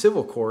in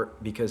civil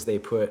court because they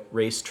put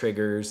race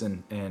triggers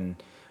and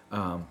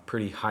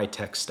pretty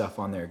high-tech stuff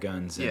on their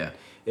guns. And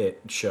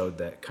it showed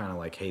that kind of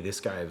like, hey, this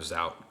guy was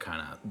out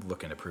kind of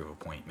looking to prove a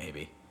point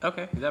maybe.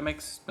 Okay, that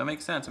makes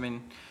sense. I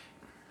mean,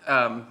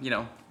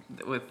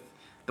 with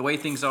the way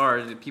things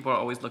are, people are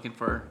always looking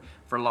for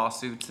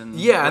lawsuits and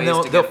and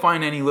they'll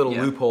find any little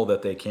loophole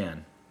that they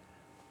can.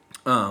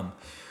 Once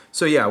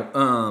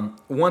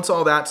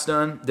all that's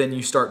done, then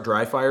you start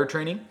dry fire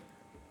training.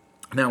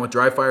 Now with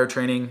dry fire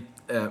training,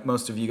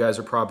 most of you guys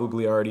are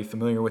probably already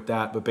familiar with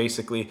that, but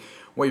basically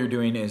what you're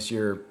doing is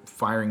you're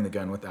firing the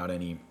gun without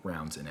any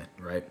rounds in it,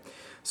 right?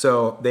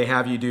 So they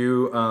have you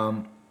do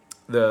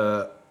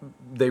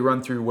they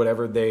run through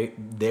whatever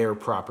their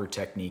proper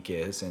technique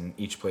is, and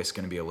each place is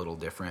going to be a little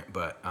different,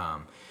 but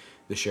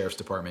the sheriff's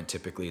department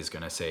typically is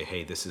going to say,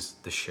 hey, this is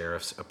the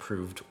sheriff's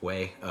approved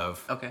way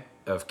of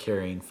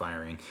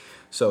firing.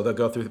 So they'll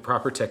go through the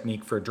proper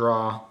technique for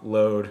draw,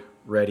 load,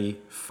 ready,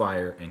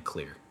 fire, and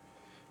clear.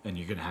 And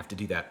you're going to have to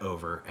do that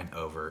over and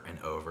over and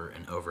over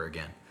and over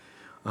again.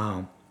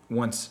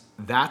 Once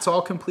that's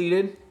all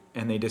completed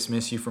and they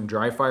dismiss you from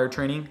dry fire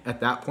training,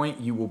 at that point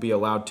you will be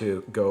allowed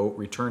to go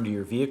return to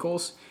your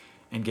vehicles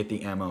and get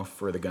the ammo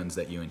for the guns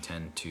that you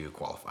intend to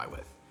qualify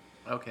with.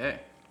 Okay.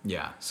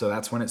 Yeah, so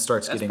that's when it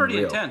starts getting real. That's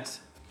pretty intense.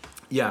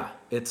 Yeah,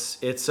 it's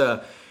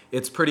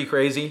pretty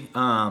crazy.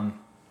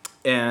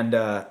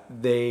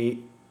 They,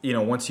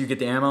 once you get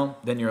the ammo,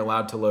 then you're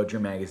allowed to load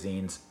your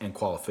magazines and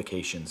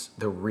qualifications.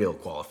 The real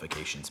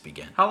qualifications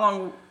begin. How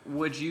long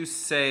would you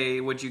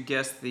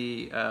guess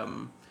the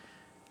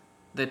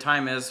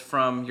time is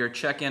from your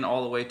check-in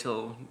all the way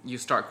till you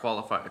start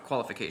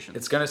qualifications?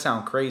 It's going to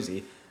sound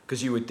crazy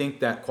because you would think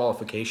that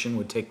qualification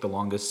would take the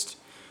longest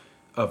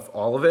of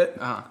all of it,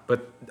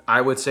 but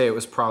I would say it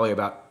was probably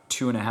about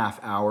 2.5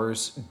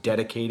 hours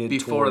dedicated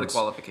before towards the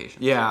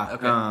qualification. Yeah.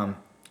 Okay.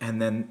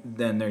 And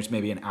then there's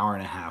maybe an hour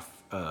and a half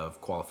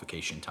of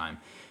qualification time.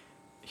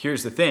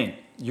 Here's the thing: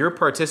 you're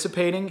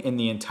participating in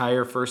the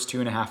entire first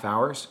 2.5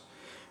 hours,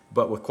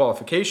 but with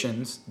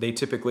qualifications, they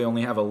typically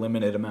only have a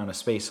limited amount of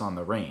space on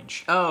the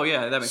range. Oh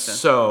yeah, that makes sense.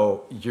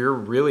 So you're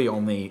really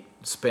only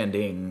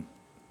spending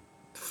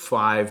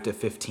 5 to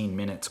 15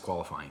 minutes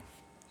qualifying.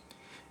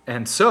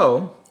 And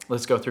so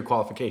let's go through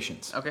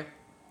qualifications. Okay.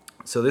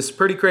 So this is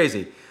pretty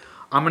crazy.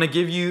 I'm going to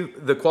give you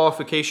the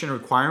qualification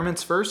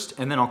requirements first,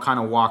 and then I'll kind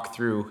of walk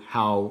through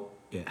how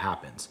it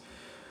happens.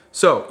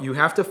 So you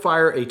have to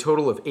fire a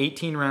total of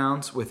 18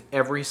 rounds with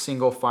every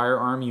single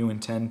firearm you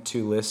intend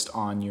to list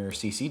on your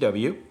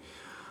CCW.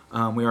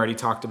 We already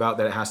talked about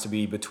that it has to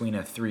be between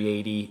a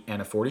 .380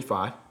 and a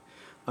 .45.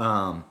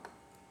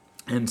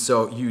 And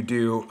so you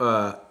do,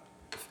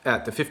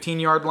 at the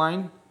 15-yard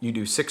line, you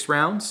do 6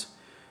 rounds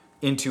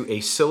into a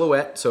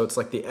silhouette. So it's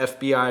like the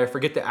FBI, I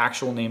forget the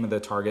actual name of the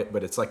target,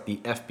 but it's like the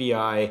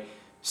FBI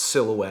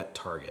silhouette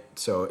target.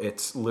 So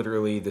it's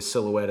literally the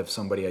silhouette of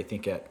somebody, I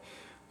think, at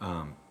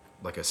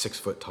like a 6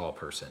 foot tall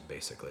person,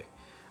 basically,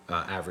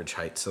 average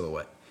height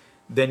silhouette.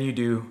 Then you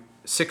do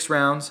 6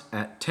 rounds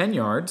at 10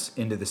 yards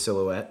into the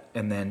silhouette,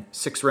 and then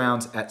 6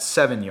 rounds at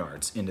 7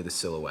 yards into the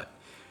silhouette.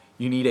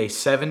 You need a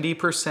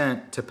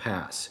 70% to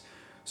pass.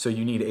 So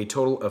you need a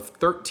total of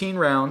 13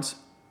 rounds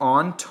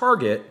on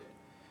target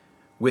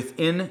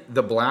within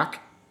the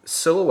black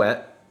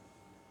silhouette,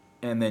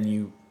 and then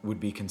you would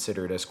be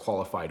considered as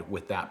qualified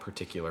with that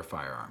particular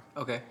firearm.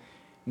 Okay.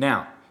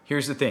 Now,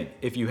 here's the thing.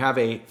 If you have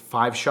a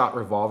 5-shot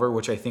revolver,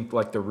 which I think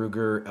like the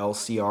Ruger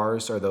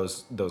LCRs are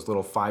those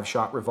little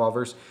 5-shot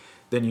revolvers,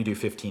 then you do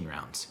 15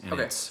 rounds. And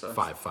Okay, it's so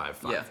 5, 5,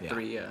 5. Yeah,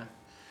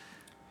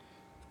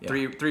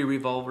 three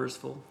revolvers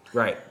full.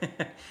 Right.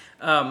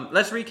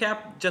 Let's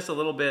recap just a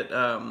little bit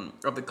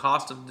of the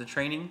cost of the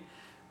training.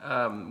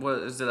 What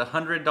is it?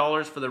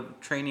 $100 for the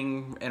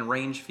training and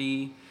range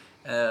fee,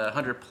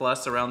 100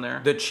 plus around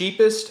there. The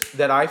cheapest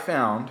that I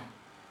found,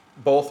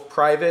 both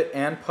private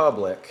and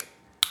public,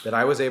 that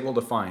I was able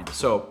to find.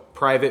 So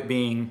private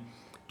being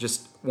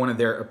just one of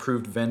their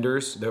approved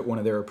vendors, one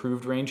of their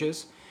approved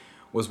ranges,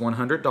 was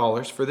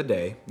 $100 for the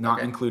day, not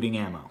Okay. including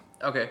ammo.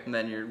 Okay, and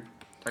then you're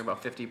talking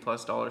about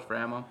 $50+ for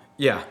ammo.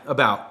 Yeah,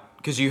 about.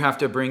 Because you have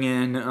to bring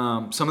in,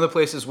 some of the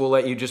places will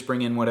let you just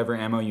bring in whatever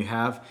ammo you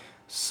have.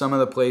 Some of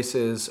the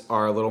places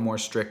are a little more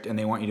strict and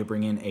they want you to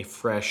bring in a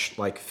fresh,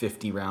 like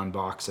 50 round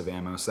box of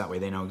ammo. So that way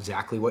they know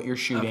exactly what you're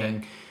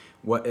shooting.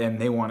 Okay.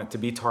 And they want it to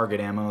be target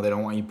ammo. They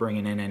don't want you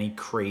bringing in any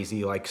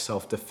crazy like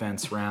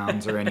self-defense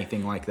rounds or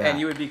anything like that. And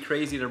you would be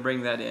crazy to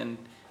bring that in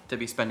to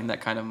be spending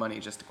that kind of money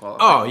just to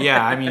qualify. Oh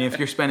yeah, I mean if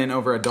you're spending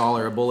over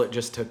 $1 a bullet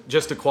just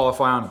to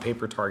qualify on a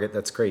paper target,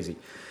 that's crazy.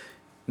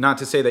 Not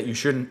to say that you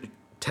shouldn't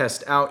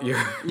test out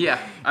your. Yeah,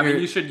 I mean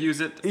you should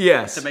use it.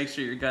 Yes. To make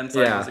sure your gun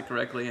size does it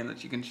correctly and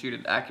that you can shoot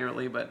it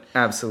accurately. But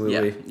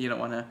Absolutely. yeah, you don't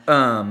want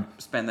to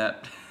spend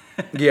that.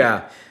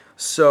 Yeah.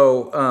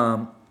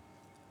 So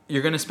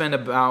you're gonna spend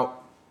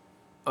about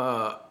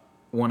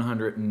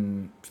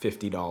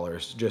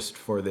 $150 just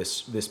for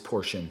this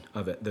portion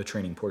of it, the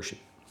training portion,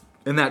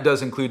 and that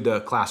does include the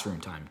classroom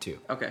time too.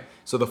 Okay.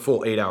 So the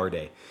full 8-hour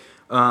day.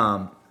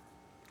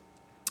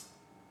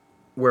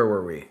 Where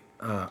were we?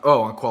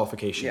 On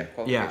qualification. Yeah,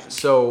 qualification. Yeah.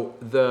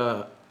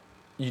 So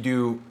you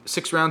do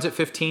 6 rounds at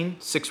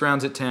 15, 6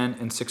 rounds at 10,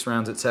 and 6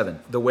 rounds at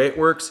 7. The way it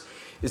works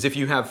is if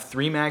you have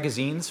 3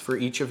 magazines for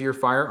each of your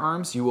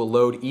firearms, you will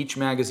load each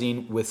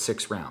magazine with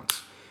 6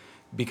 rounds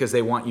because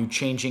they want you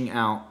changing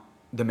out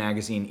the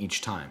magazine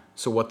each time.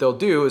 So what they'll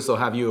do is they'll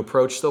have you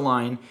approach the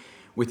line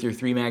with your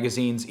 3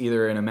 magazines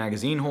either in a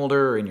magazine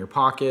holder or in your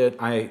pocket.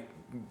 I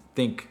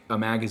think a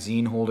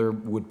magazine holder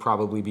would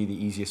probably be the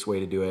easiest way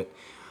to do it.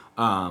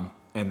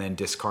 And then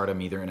discard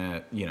them either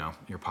in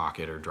your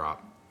pocket or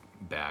drop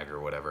bag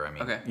or whatever. I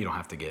mean, You don't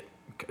have to get,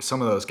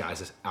 some of those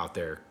guys out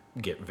there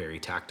get very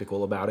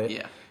tactical about it.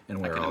 Yeah, and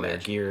wear all their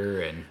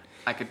gear and.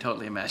 I could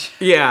totally imagine.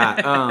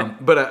 Yeah,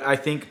 but I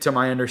think to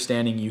my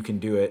understanding, you can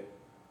do it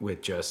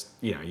with just,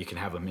 you can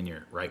have them in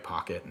your right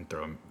pocket and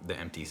throw the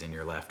empties in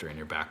your left or in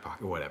your back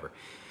pocket, whatever.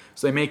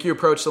 So they make you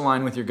approach the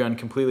line with your gun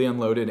completely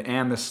unloaded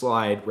and the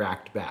slide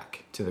racked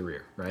back to the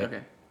rear, right?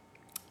 Okay.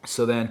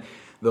 So then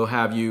they'll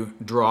have you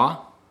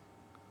draw.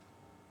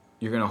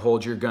 You're going to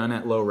hold your gun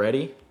at low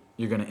ready.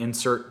 You're going to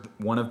insert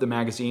one of the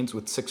magazines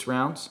with 6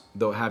 rounds.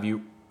 They'll have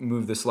you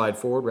move the slide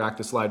forward, rack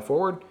the slide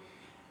forward.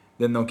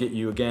 Then they'll get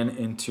you again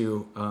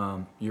into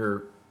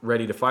your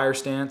ready to fire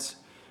stance.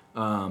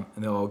 And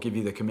they'll give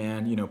you the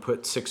command,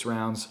 put 6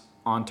 rounds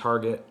on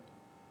target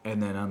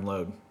and then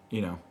unload,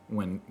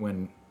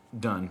 when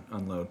done,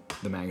 unload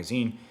the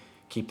magazine.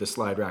 Keep the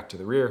slide rack to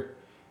the rear.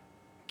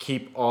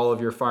 Keep all of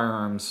your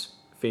firearms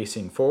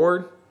facing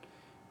forward.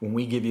 When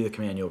we give you the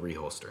command, you'll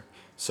reholster.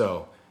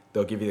 So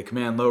they'll give you the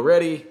command, low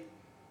ready,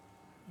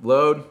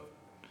 load,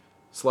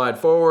 slide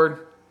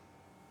forward,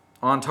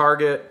 on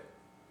target,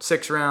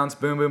 6 rounds,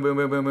 boom, boom, boom,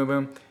 boom, boom, boom,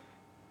 boom.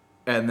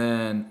 And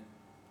then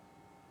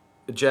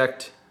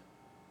eject,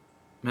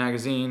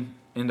 magazine,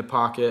 into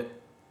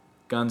pocket,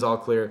 guns all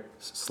clear,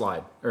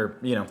 slide, or,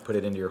 put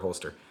it into your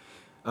holster.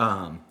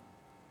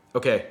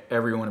 Okay,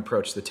 everyone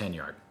approach the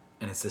 10-yard.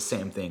 And it's the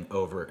same thing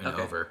over and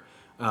over.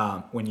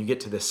 When you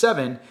get to the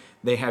 7,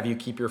 they have you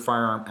keep your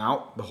firearm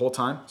out the whole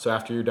time. So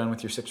after you're done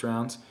with your 6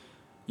 rounds,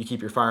 you keep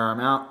your firearm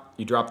out,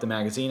 you drop the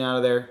magazine out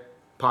of there,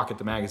 pocket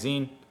the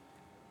magazine,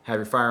 have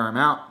your firearm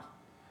out.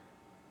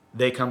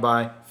 They come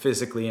by,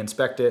 physically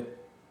inspect it,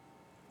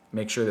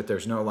 make sure that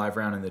there's no live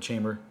round in the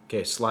chamber.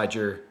 Okay, slide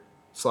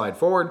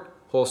forward,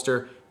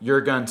 holster,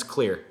 your gun's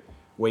clear.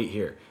 Wait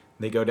here.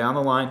 They go down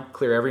the line,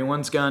 clear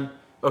everyone's gun.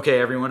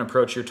 Okay, everyone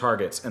approach your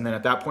targets. And then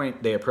at that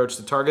point, they approach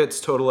the targets,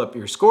 total up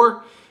your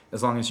score.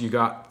 As long as you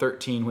got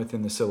 13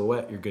 within the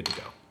silhouette, you're good to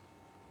go.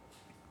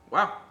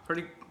 Wow,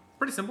 pretty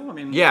simple. I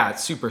mean, yeah,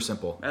 it's super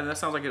simple. And that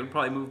sounds like it would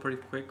probably move pretty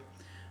quick.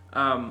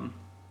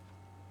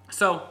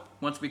 So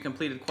once we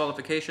completed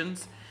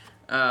qualifications,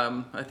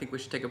 I think we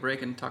should take a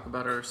break and talk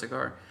about our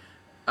cigar.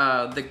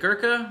 The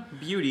Gurkha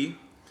Beauty,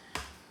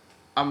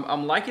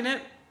 I'm liking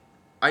it.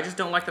 I just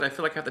don't like that I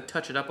feel like I have to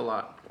touch it up a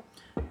lot.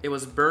 It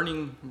was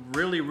burning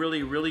really,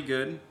 really, really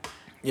good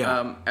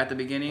at the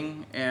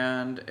beginning,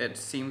 and it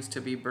seems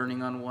to be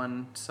burning on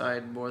one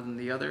side more than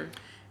the other.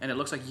 And it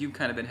looks like you've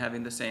kind of been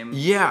having the same.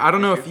 Yeah, I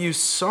don't know issue. if you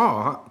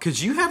saw,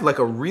 because you had like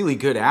a really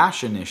good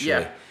ash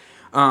initially.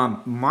 Yeah.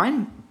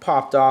 Mine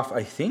popped off,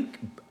 I think,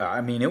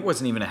 I mean, it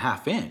wasn't even a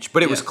half inch,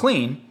 but it was Yeah.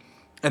 clean.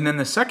 And then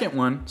the second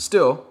one,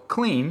 still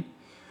clean.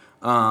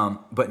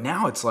 But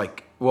now it's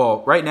like,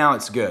 well, right now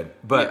it's good.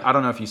 But Yeah. I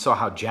don't know if you saw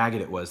how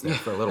jagged it was there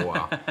for a little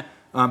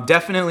while.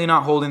 Definitely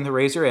not holding the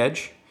razor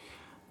edge.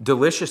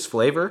 Delicious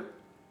flavor.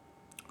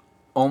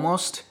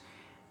 Almost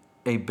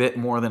a bit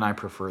more than I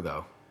prefer,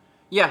 though.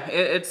 Yeah,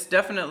 it's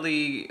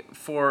definitely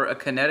for a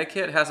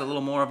Connecticut. It has a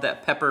little more of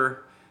that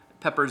pepper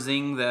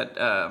zing that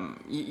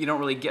you don't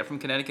really get from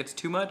Connecticut's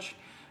too much.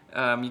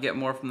 You get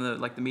more from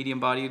the medium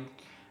bodied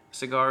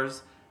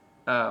cigars.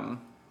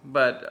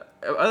 But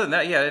other than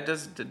that, yeah, it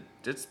does.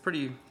 It's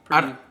pretty.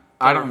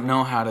 I don't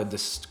know how to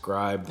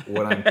describe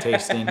what I'm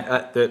tasting.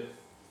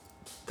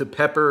 The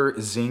pepper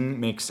zing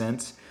makes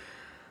sense.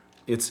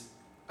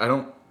 I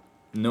don't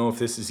know if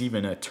this is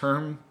even a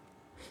term,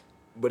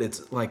 but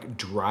it's like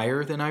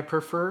drier than I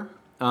prefer.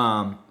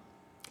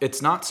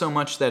 It's not so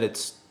much that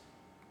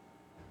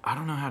I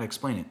don't know how to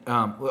explain it.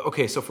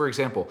 Okay, so for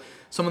example,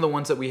 some of the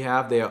ones that we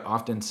have, they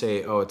often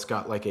say, oh, it's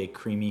got like a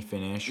creamy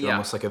finish, or Yeah.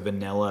 almost like a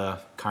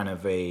vanilla kind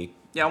of a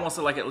Yeah, almost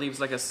like it leaves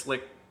like a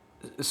slick.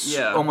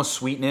 Yeah. almost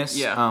sweetness.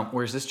 Yeah.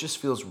 Whereas this just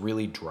feels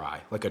really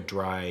dry, like a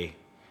dry.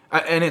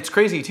 And it's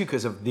crazy too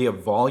because of the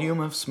volume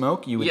of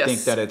smoke. You would Yes.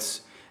 think that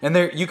it's, and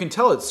there you can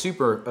tell it's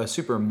a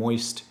super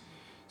moist,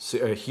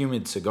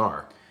 humid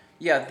cigar.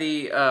 Yeah,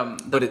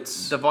 But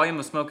it's- the volume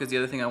of smoke is the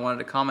other thing I wanted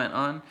to comment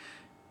on.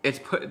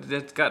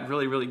 It's got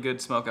really, really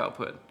good smoke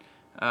output.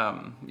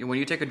 When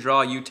you take a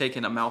draw, you take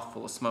in a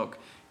mouthful of smoke.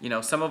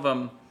 Some of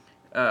them.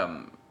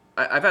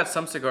 I've had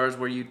some cigars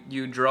where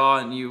you draw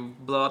and you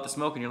blow out the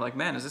smoke and you're like,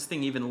 man, is this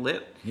thing even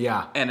lit?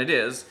 Yeah. And it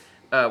is.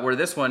 Where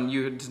this one,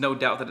 there's no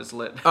doubt that it's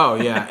lit. Oh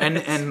yeah,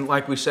 and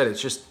like we said,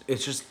 it's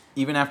just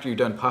even after you're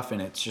done puffing,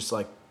 it's just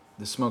like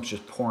the smoke's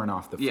just pouring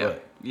off the Yeah,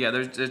 foot. yeah.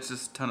 It's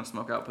just a ton of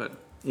smoke output.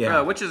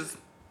 Yeah. Which is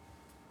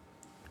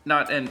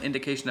not an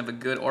indication of a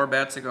good or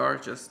bad cigar,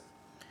 just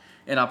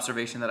an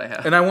observation that I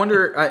have. And I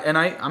wonder,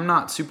 I'm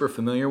not super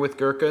familiar with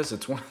Gurkhas.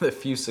 It's one of the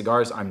few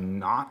cigars I'm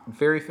not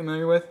very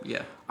familiar with.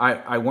 Yeah.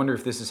 I wonder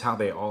if this is how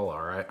they all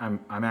are.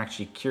 I'm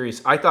actually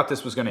curious. I thought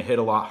this was going to hit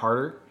a lot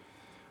harder.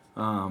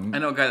 I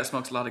know a guy that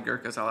smokes a lot of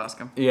Gurkhas. I'll ask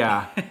him.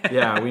 Yeah.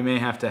 We may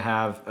have to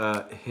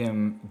have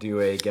him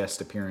do a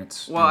guest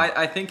appearance. Well,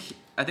 I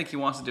think he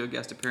wants to do a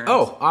guest appearance.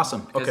 Oh,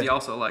 awesome. Because Okay. he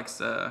also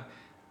likes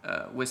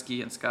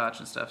whiskey and scotch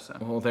and stuff. So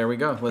Well, there we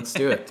go. Let's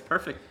do it.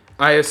 perfect.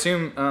 I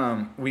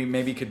assume we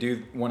maybe could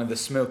do one of the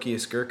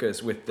smokiest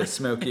Gurkhas with the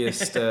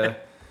smokiest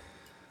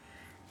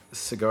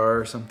cigar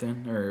or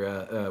something,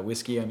 or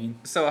whiskey, I mean.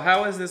 So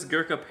how is this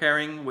Gurkha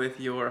pairing with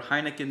your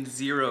Heineken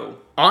Zero?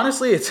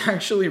 Honestly, it's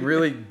actually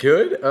really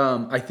good.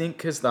 I think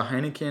because the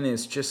Heineken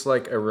is just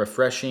like a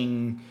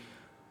refreshing,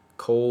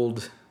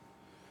 cold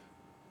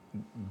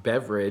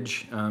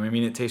beverage. I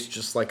mean, it tastes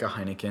just like a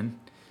Heineken.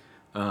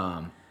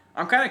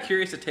 I'm kind of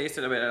curious to taste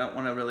it. I mean, I don't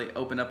want to really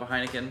open up a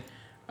Heineken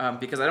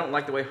because I don't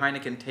like the way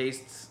Heineken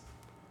tastes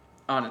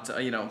on its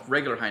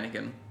regular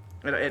Heineken.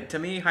 To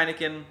me,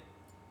 Heineken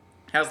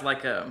has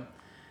like a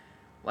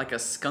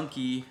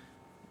skunky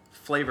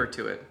flavor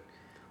to it.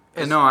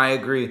 And no, I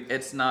agree.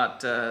 It's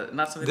not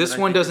something. This that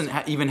I one think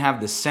doesn't even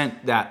have the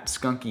scent, that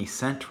skunky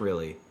scent,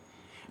 really.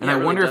 And Yeah, it I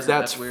really wonder if doesn't.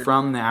 that's That's weird.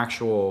 from the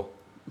actual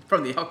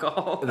from the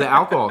alcohol. the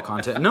alcohol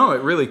content. No,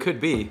 it really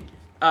could be.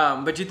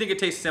 But do you think it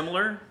tastes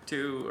similar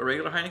to a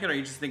regular Heineken, or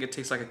you just think it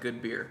tastes like a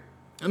good beer?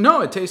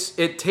 No, it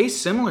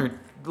tastes similar.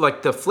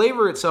 Like the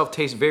flavor itself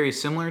tastes very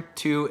similar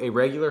to a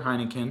regular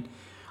Heineken.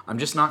 I'm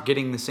just not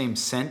getting the same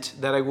scent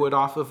that I would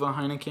off of a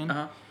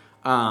Heineken.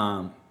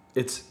 Uh-huh.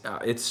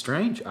 It's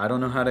strange. I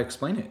don't know how to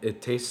explain it.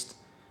 It tastes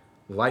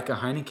like a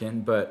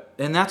Heineken,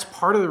 and that's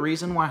part of the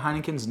reason why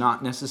Heineken's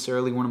not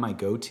necessarily one of my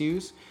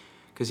go-tos.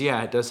 Because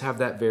yeah, it does have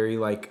that very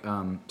like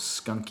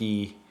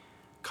skunky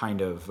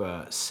kind of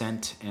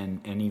scent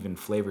and even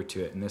flavor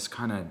to it, and this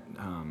kind of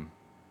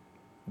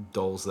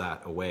dulls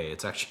that away.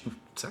 It's actually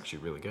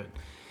really good.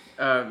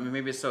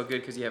 Maybe it's so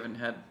good because you haven't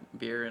had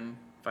beer in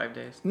 5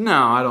 days.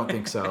 No, I don't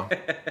think so.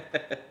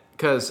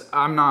 Because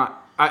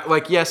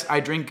yes, I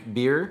drink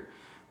beer,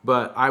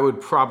 but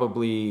I've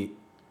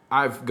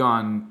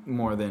gone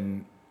more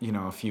than,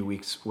 a few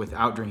weeks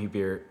without drinking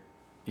beer.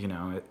 I don't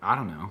know. I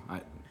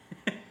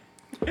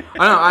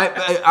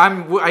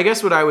don't know. I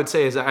guess what I would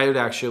say is I would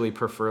actually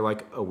prefer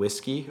like a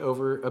whiskey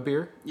over a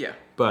beer. Yeah.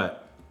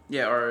 But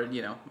Yeah, or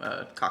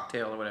a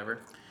cocktail or whatever.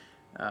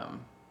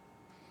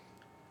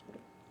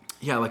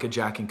 yeah, like a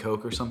Jack and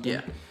Coke or something.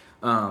 Yeah.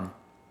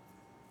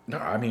 No,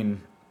 I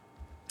mean,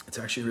 it's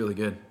actually really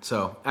good.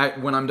 So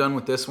when I'm done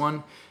with this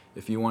one,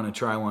 if you want to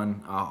try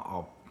one,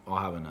 I'll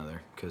I'll have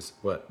another because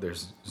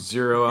there's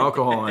 0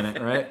 alcohol in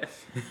it, right?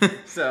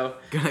 So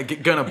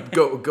gonna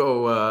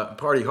go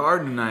party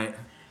hard tonight.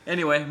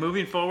 anyway,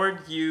 moving forward,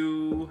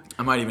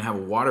 I might even have a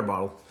water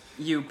bottle.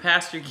 you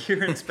passed your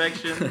gear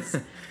inspections.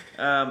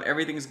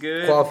 Everything's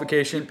good.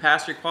 Qualification. You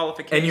passed your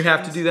qualifications. And you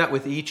have to do that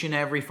with each and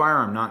every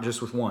firearm, not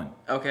just with one.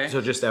 Okay.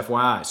 So just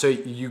FYI. So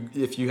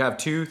if you have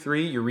 2,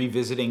 3, you're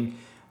revisiting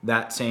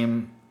that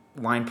same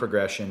line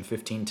progression,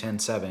 15, 10,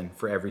 7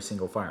 for every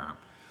single firearm.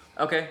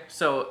 Okay.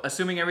 So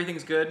assuming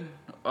everything's good,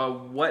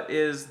 what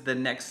is the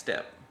next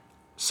step?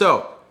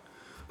 So,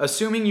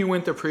 assuming you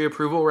went the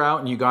pre-approval route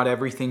and you got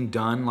everything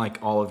done, like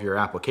all of your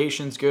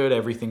applications good,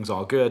 everything's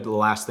all good, the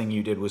last thing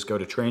you did was go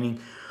to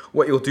training.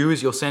 What you'll do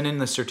is you'll send in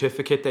the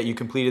certificate that you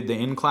completed the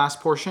in-class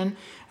portion,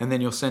 and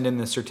then you'll send in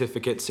the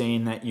certificate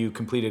saying that you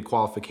completed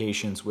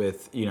qualifications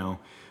with,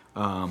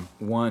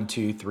 1,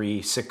 2,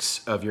 3,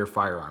 6 of your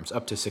firearms,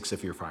 up to 6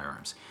 of your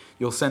firearms.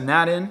 You'll send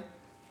that in.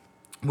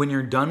 When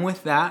you're done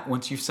with that,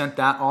 once you've sent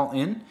that all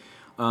in,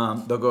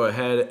 they'll go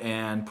ahead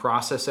and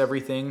process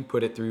everything,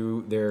 put it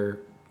through their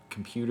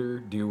computer,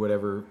 do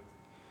whatever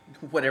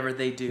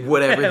they do.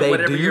 Whatever they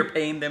whatever do. you're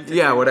paying them to do.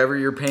 Yeah, whatever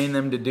you're paying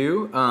them to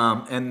do.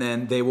 And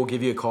then they will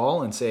give you a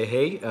call and say,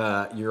 hey,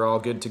 you're all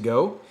good to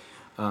go.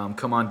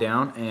 Come on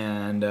down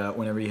and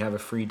whenever you have a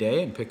free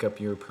day and pick up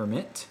your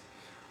permit.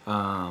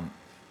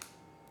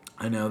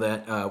 I know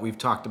that we've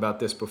talked about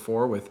this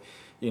before with,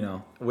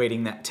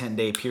 waiting that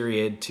 10-day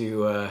period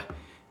to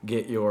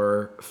get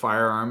your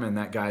firearm, and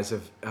that guys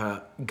have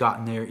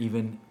gotten there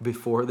even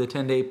before the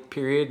 10-day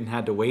period and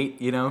had to wait,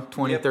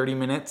 20, Yep. 30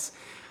 minutes.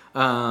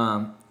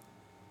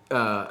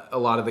 A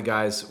lot of the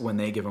guys, when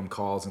they give them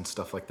calls and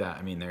stuff like that,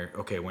 I mean, they're,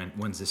 okay,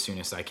 when's the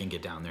soonest I can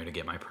get down there to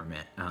get my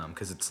permit?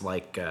 Because it's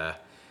like,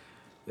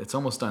 it's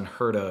almost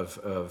unheard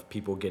of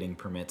people getting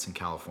permits in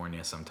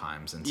California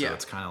sometimes. And so Yeah.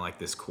 it's kind of like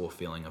this cool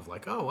feeling of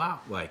like, oh,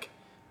 wow, like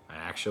I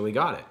actually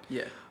got it.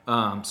 Yeah.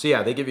 So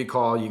yeah, they give you a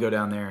call, you go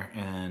down there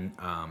and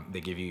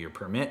they give you your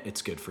permit.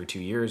 It's good for 2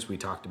 years. We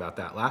talked about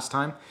that last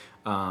time.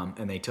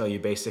 And they tell you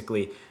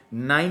basically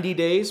 90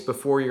 days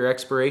before your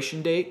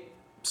expiration date,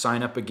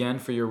 sign up again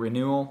for your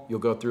renewal. You'll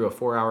go through a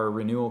 4-hour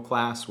renewal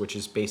class, which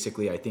is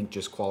basically, I think,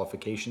 just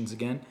qualifications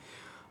again.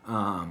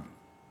 And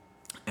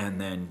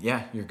then,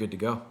 yeah, you're good to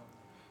go.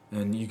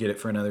 And you get it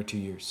for another 2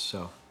 years.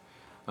 So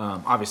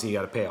obviously you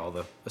got to pay all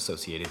the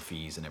associated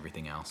fees and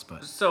everything else.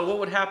 But So what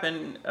would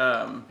happen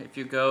if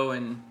you go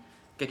and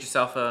get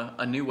yourself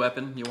a new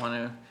weapon? You want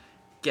to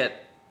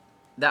get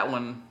that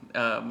one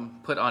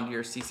put onto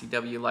your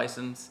CCW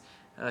license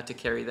to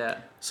carry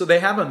that. So they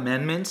have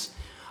amendments.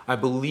 I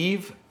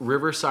believe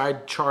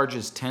Riverside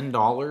charges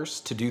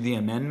 $10 to do the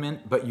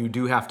amendment, but you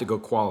do have to go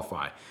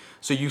qualify.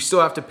 So you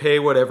still have to pay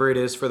whatever it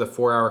is for the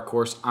 4-hour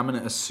course. I'm going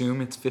to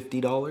assume it's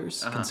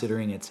 $50,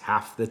 considering it's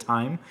half the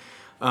time.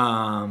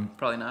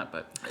 Probably not,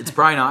 but It's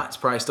probably not. It's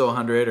probably still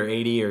 100 or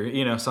 80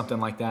 or something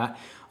like that.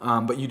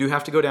 But you do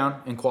have to go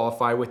down and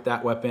qualify with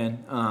that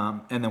weapon.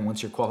 And then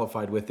once you're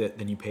qualified with it,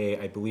 then you pay,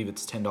 I believe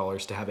it's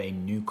 $10 to have a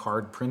new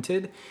card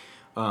printed.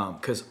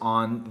 Because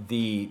on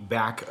the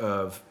back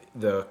of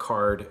the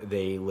card,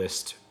 they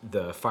list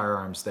the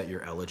firearms that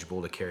you're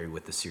eligible to carry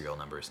with the serial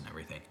numbers and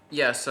everything.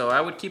 yeah. So I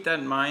would keep that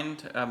in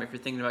mind if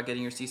you're thinking about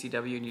getting your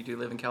CCW and you do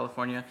live in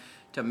California,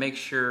 to make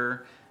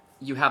sure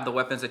you have the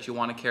weapons that you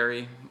want to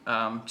carry,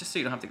 just so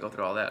you don't have to go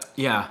through all that.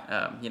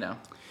 Yeah.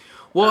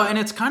 Well, and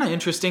it's kind of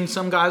interesting.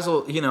 Some guys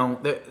will,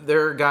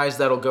 there are guys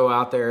that'll go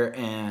out there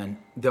and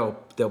they'll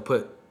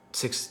put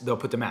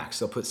the max.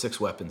 They'll put 6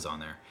 weapons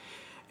on there.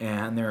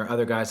 And there are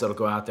other guys that'll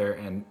go out there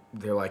and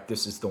they're like,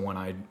 this is the one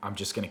I'm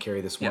just going to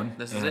carry this one.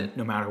 This is and it.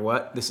 no matter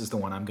what, this is the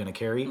one I'm going to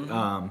carry.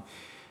 Mm-hmm.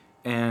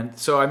 And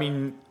so, I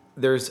mean,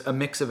 there's a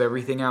mix of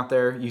everything out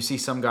there. You see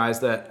some guys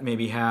that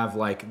maybe have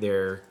like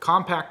their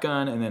compact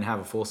gun and then have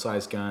a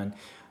full-size gun.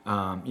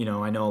 I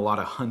know a lot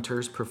of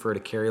hunters prefer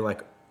to carry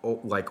like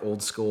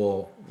old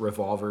school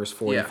revolvers,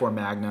 44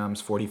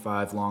 Magnums,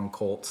 45 long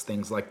Colts,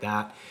 things like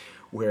that,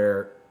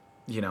 where,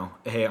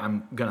 hey,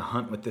 I'm going to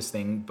hunt with this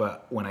thing,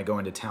 but when I go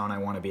into town, I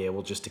want to be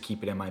able just to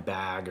keep it in my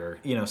bag or,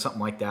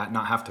 something like that,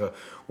 not have to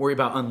worry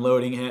about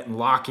unloading it and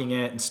locking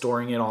it and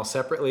storing it all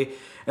separately.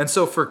 And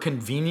so for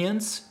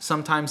convenience,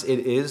 sometimes it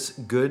is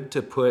good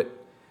to put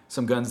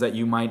some guns that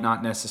you might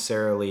not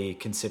necessarily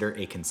consider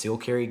a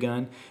concealed carry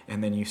gun,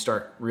 and then you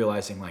start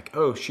realizing like,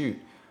 oh, shoot,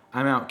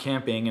 I'm out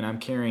camping and I'm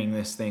carrying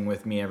this thing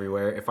with me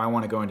everywhere. If I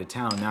want to go into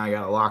town, now I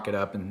got to lock it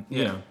up and,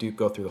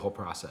 go through the whole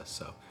process.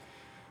 So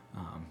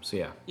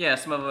yeah. Yeah,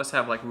 some of us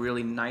have like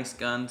really nice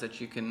guns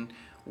that you can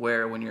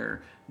wear when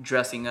you're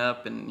dressing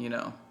up, and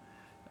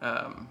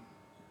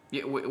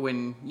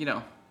when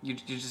you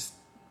just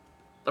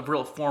a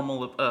real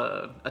formal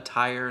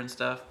attire and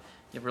stuff.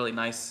 You have really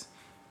nice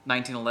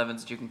 1911s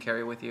that you can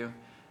carry with you.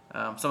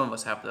 Some of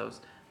us have those.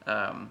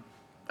 I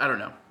don't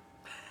know.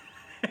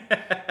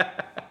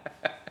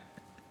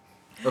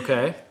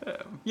 Okay.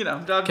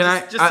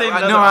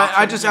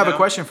 I just have a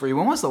question for you.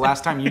 When was the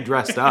last time you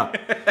dressed up?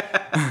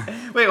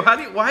 Wait,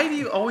 why do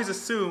you always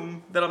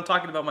assume that I'm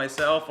talking about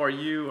myself or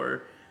you?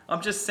 Or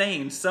I'm just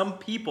saying some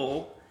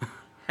people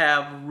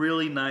have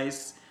really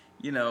nice,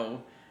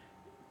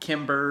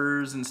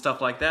 Kimbers and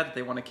stuff like that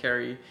they want to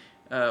carry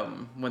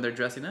when they're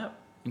dressing up.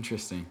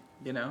 Interesting.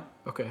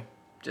 Okay.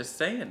 Just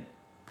saying.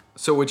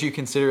 So would you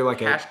consider like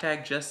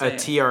Hashtag just a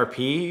saying.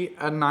 TRP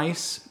a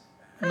nice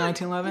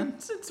 1911?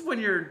 It's when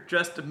you're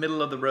dressed the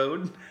middle of the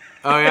road.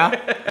 Oh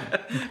yeah.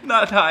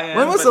 Not high end.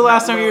 When was the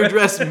last time you were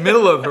dressed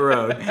middle of the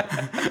road?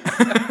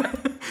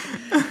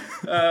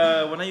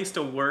 When I used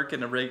to work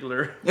in a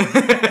regular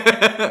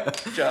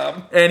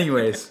job.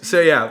 Anyways,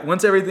 so yeah,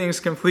 once everything's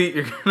complete,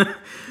 you're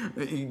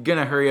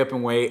gonna hurry up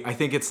and wait. I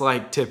think it's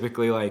like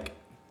typically like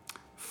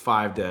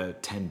 5 to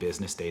 10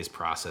 business days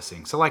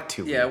processing. So like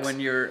 2 weeks. Yeah, when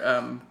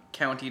your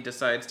county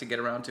decides to get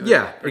around to it.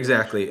 Yeah,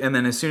 exactly. And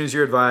then as soon as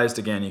you're advised,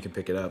 again, you can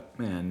pick it up.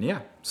 And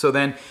yeah. So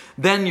then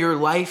your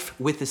life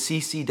with the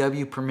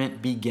CCW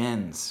permit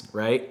begins,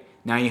 right?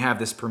 Now you have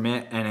this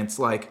permit and it's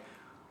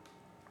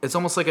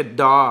almost like a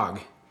dog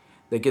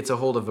that gets a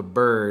hold of a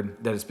bird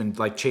that has been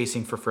like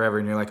chasing for forever,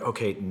 and you're like,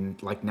 okay,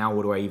 like now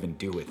what do I even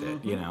do with it?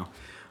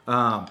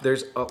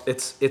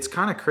 It's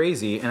kind of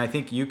crazy, and I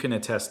think you can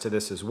attest to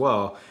this as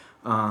well.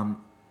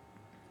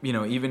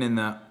 Even in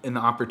the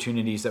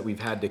opportunities that we've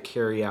had to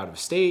carry out of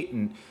state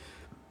and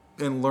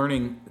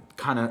learning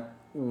kind of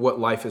what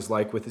life is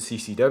like with the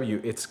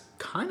CCW, it's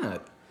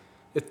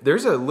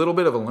there's a little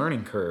bit of a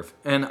learning curve,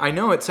 and I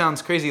know it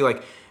sounds crazy,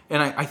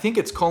 and I think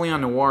it's Colion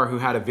Noir who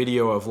had a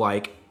video of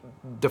like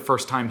the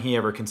first time he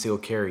ever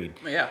concealed carried.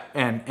 Yeah.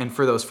 And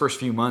for those first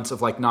few months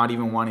of like not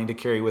even wanting to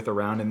carry with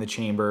around in the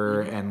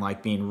chamber and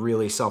like being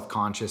really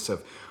self-conscious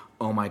of,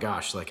 oh my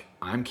gosh, like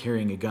I'm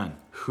carrying a gun.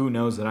 Who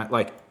knows that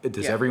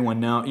does everyone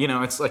know?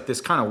 It's like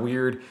this kind of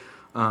weird,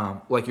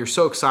 like you're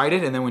so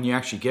excited. And then when you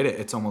actually get it,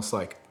 it's almost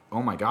like,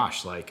 oh my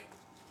gosh, like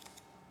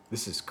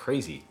this is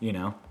crazy,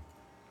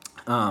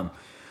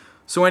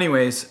 So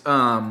anyways,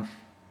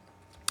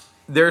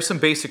 there are some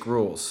basic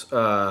rules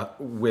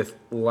with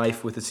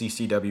life with a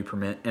CCW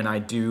permit, and I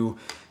do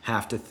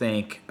have to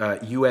thank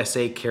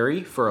USA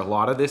Carry for a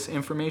lot of this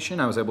information.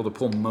 I was able to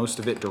pull most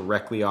of it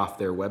directly off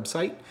their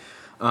website,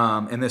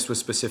 and this was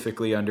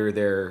specifically under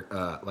their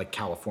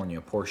California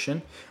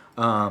portion.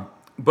 But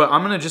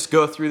I'm going to just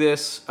go through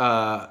this.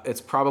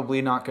 It's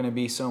probably not going to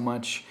be so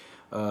much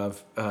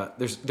of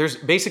there's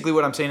basically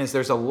what I'm saying is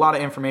there's a lot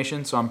of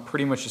information, so I'm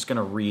pretty much just going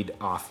to read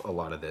off a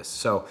lot of this.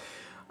 So.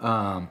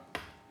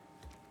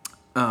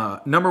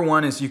 Number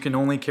 1 is you can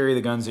only carry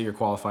the guns that you're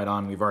qualified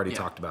on. We've already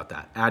talked about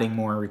that. Adding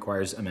more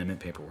requires amendment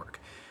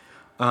paperwork.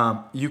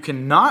 You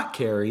cannot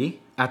carry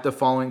at the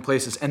following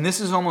places, and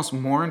this is almost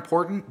more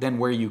important than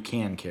where you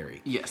can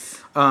carry.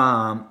 Yes.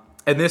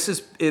 And this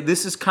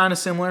is kind of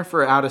similar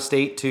for out of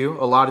state too.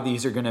 A lot of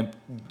these are gonna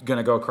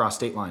go across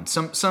state lines.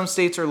 Some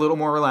states are a little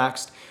more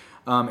relaxed.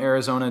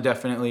 Arizona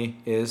definitely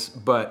is,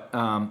 but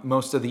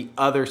most of the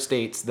other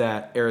states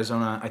that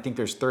Arizona, I think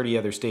there's 30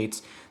 other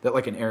states that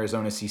like an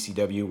Arizona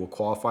CCW will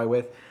qualify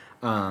with.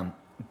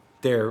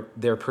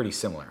 They're pretty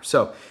similar.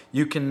 So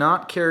you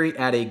cannot carry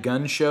at a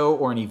gun show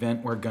or an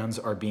event where guns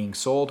are being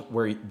sold,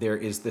 where there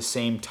is the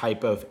same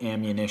type of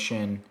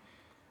ammunition,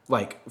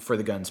 like for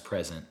the guns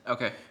present.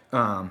 Okay.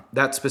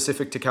 That's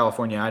specific to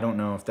California. I don't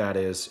know if that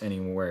is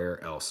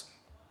anywhere else.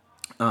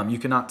 You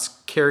cannot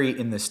carry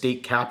in the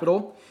state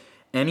capitol,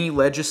 any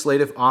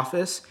legislative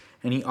office,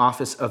 any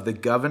office of the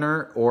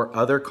governor or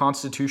other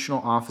constitutional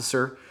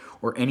officer,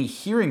 or any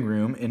hearing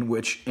room in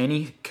which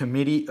any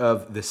committee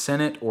of the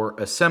Senate or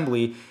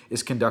Assembly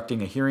is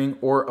conducting a hearing,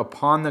 or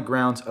upon the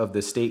grounds of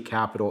the state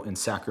capitol in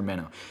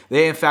Sacramento.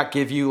 They, in fact,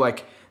 give you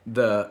like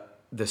the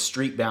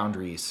street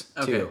boundaries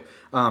too,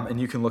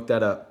 and you can look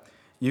that up.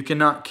 You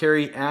cannot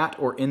carry at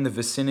or in the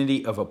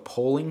vicinity of a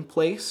polling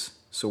place,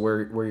 so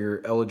where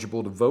you're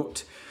eligible to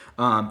vote.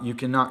 You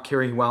cannot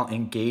carry while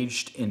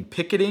engaged in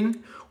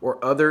picketing or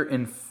other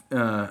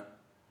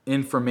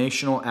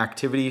informational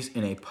activities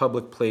in a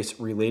public place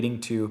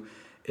relating to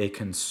a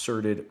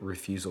concerted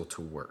refusal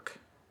to work.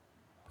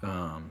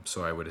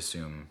 So I would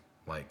assume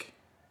like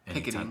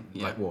anytime,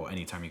 picketing,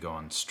 anytime you go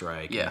on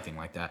strike, Yeah. anything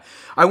like that.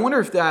 I wonder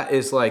if that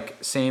is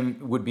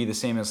would be the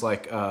same as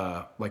like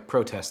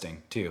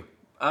protesting too.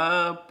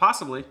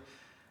 Possibly.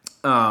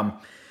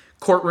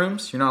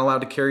 Courtrooms, you're not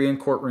allowed to carry in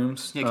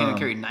courtrooms. You can't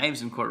carry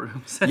knives in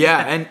courtrooms. Yeah,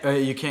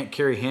 and you can't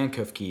carry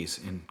handcuff keys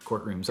in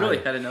courtrooms. Really?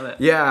 either. I didn't know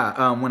that.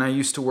 Yeah, when I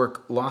used to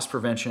work loss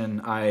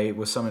prevention, I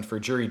was summoned for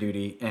jury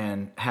duty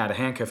and had a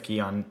handcuff key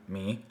on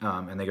me,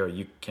 and they go,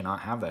 "You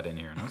cannot have that in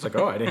here." And I was like,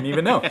 "Oh, I didn't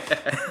even know."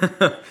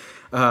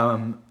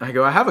 I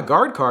go, "I have a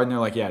guard card," and they're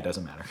like, "Yeah, it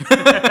doesn't matter."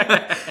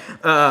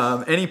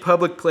 Any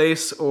public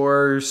place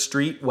or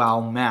street while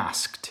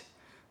masked.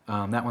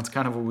 That one's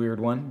kind of a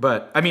weird one,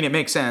 but I mean, it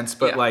makes sense,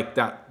 but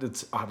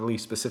it's oddly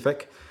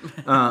specific.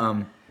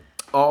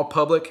 All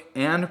public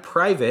and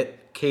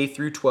private K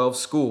through 12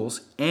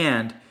 schools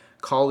and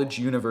college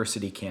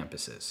university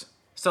campuses.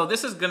 So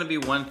this is going to be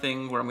one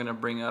thing where I'm going to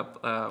bring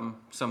up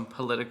some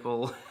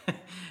political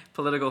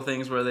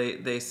things where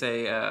they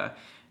say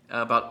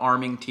about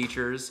arming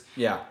teachers.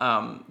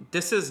 Yeah.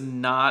 This is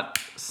not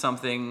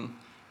something...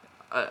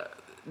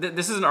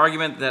 this is an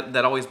argument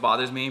that always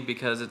bothers me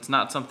because it's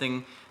not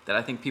something that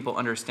I think people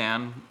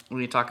understand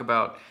when you talk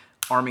about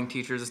arming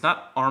teachers. It's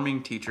not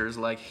arming teachers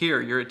like,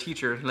 here, you're a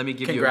teacher, let me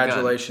give you a gun.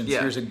 Congratulations,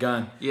 here's a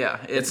gun. Yeah.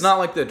 It's not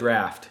like the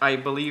draft. I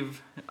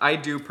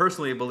do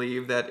personally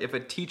believe that if a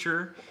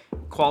teacher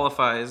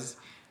qualifies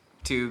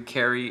to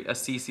carry a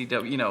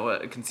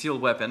CCW, a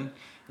concealed weapon,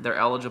 they're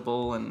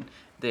eligible and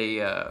they,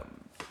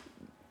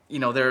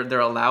 they're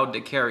allowed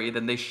to carry,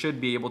 then they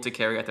should be able to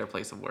carry at their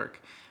place of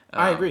work.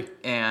 I agree.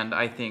 And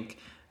I think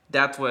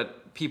that's what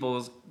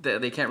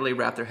they can't really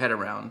wrap their head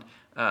around.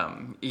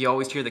 You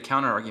always hear the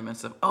counter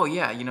arguments of, oh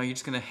yeah, you're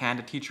just going to hand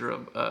a teacher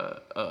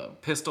a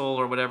pistol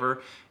or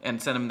whatever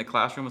and send them in the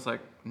classroom. It's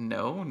like,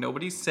 no,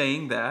 nobody's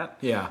saying that.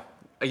 Yeah.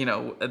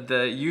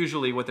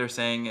 Usually what they're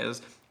saying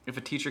is if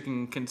a teacher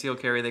can conceal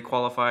carry, they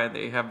qualify,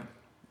 they have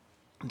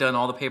done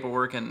all the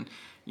paperwork and,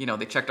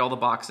 they checked all the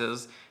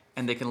boxes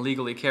and they can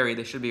legally carry,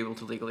 they should be able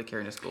to legally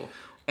carry to school.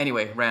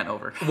 Anyway, rant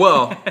over.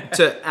 Well,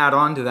 to add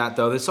on to that,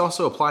 though, this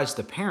also applies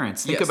to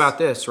parents. Think about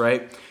this,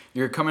 right?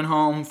 You're coming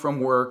home from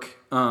work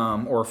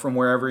or from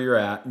wherever you're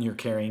at, and you're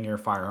carrying your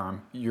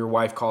firearm. Your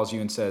wife calls you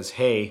and says,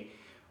 hey,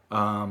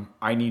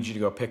 I need you to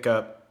go pick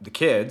up the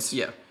kids.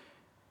 Yeah.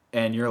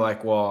 And you're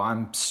like, well,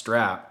 I'm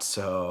strapped,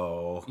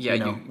 so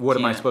what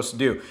am I can't. supposed to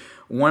do?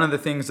 One of the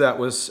things that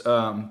was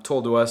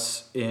told to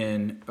us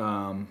in,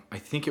 I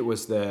think it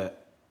was the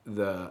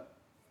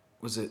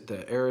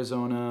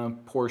Arizona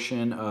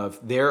portion of,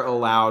 they're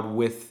allowed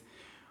with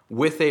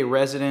a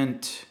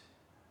resident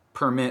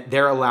permit,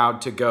 they're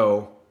allowed to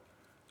go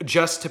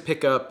just to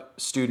pick up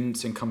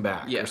students and come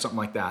back or something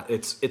like that.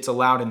 It's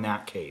allowed in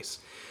that case,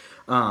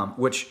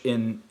 which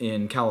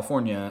in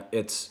California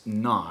it's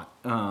not.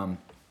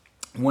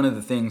 One of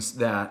the things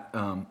that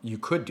you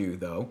could do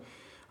though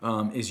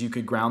is you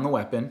could ground the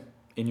weapon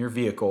in your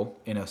vehicle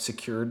in a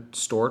secured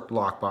stored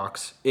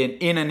lockbox.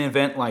 In an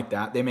event like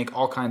that, they make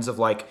all kinds of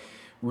like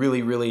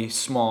really, really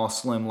small,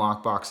 slim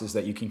lock boxes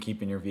that you can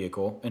keep in your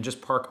vehicle and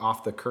just park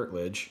off the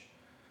curtilage.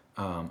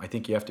 I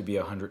think you have to be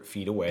 100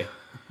 feet away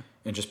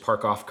and just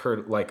park off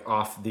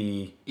off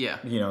the,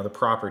 the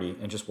property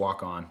and just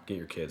walk on, get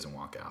your kids and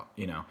walk out.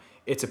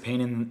 It's a pain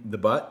in the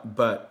butt,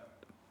 but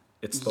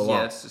it's the law.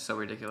 Yeah, it's just so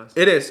ridiculous.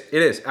 It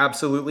is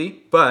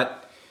absolutely.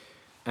 But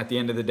at the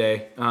end of the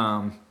day,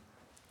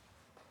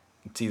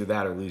 it's either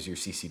that or lose your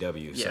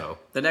CCW. Yeah. So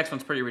The next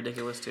one's pretty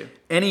ridiculous too.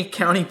 Any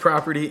county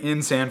property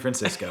in San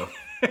Francisco.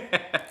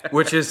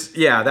 Which is,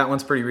 that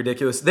one's pretty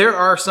ridiculous. There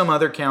are some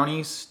other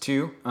counties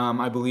too,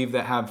 I believe,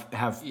 that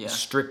have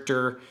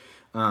stricter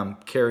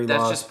carry laws.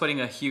 That's just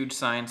putting a huge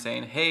sign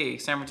saying, hey,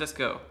 San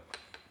Francisco,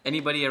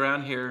 anybody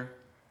around here,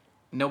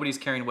 nobody's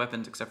carrying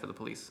weapons except for the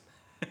police.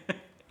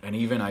 And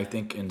even I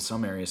think in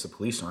some areas the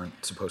police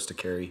aren't supposed to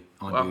carry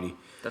on duty.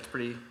 That's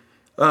pretty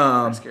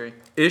scary.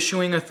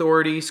 Issuing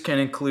authorities can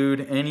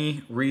include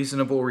any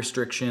reasonable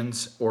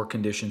restrictions or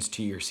conditions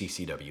to your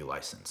CCW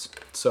license.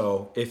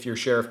 So if your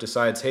sheriff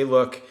decides, hey,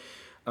 look,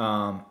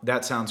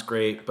 that sounds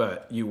great,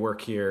 but you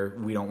work here,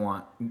 we don't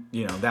want,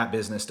 that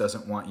business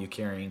doesn't want you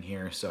carrying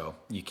here, so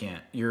you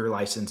can't. Your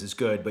license is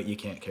good, but you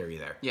can't carry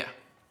there. Yeah.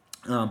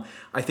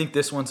 I think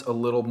this one's a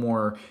little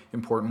more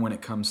important when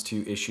it comes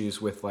to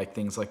issues with like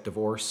things like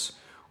divorce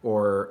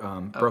or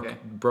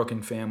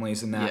broken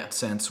families in that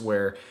sense,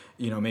 where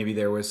maybe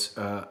there was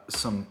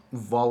some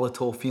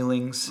volatile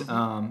feelings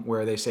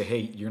where they say, hey,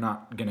 you're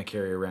not going to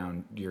carry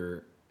around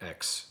your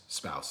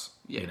ex-spouse.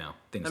 Things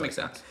that like makes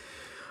that.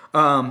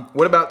 sense.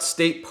 What about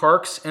state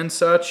parks and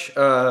such?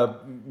 We're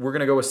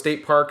going to go with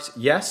state parks,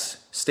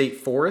 yes. State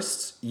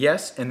forests,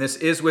 yes. And this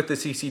is with the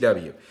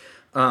CCW.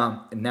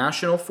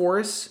 National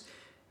forests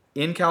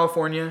in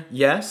California,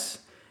 yes.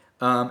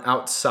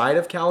 Outside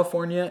of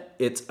California,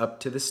 it's up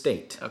to the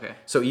state. Okay.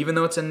 So even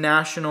though it's a not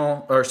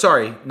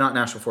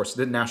national forest,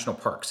 the national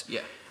parks.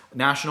 Yeah.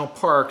 National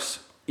parks,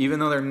 even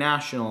though they're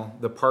national,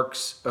 the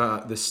parks,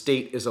 the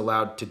state is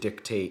allowed to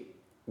dictate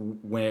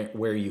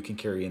where you can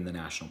carry in the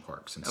national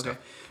parks and stuff. Okay.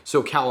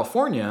 So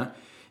California,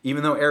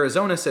 even though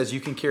Arizona says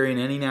you can carry in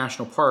any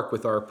national park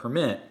with our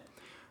permit,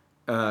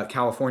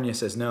 California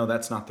says, no,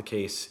 that's not the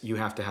case. You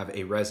have to have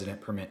a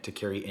resident permit to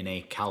carry in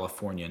a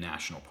California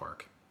national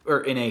park.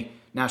 Or in a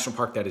national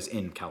park that is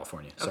in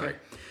California. Sorry.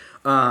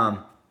 Okay.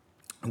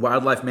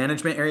 Wildlife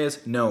management areas,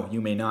 no,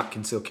 you may not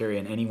conceal carry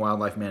in any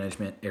wildlife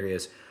management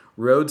areas.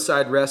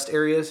 Roadside rest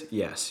areas,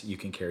 yes, you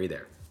can carry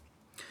there.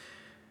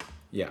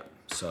 Yeah,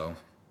 so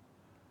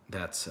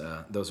that's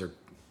those are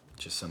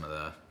just some of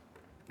the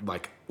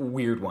like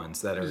weird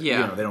ones that are they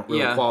don't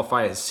really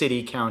qualify as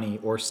city, county,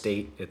 or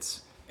state.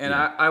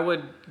 I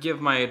would give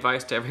my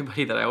advice to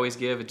everybody that I always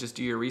give: just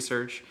do your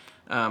research.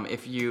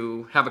 If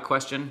you have a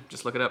question,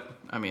 just look it up.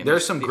 I mean,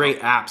 there's some great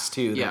apps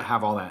too that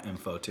have all that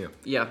info too.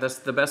 Yeah, that's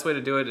the best way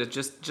to do it.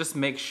 Is just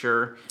make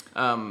sure.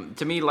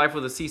 To me, life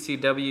with a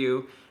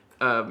CCW,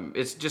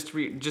 it's just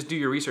do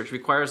your research.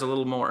 Requires a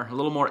little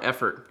more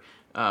effort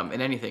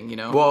in anything, you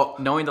know. Well,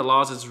 knowing the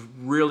laws is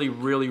really,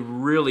 really,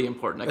 really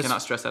important. I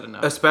cannot stress that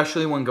enough.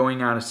 Especially when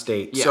going out of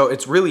state. Yeah. So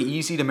it's really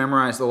easy to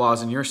memorize the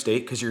laws in your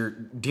state because you're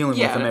dealing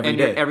with them every in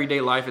day. your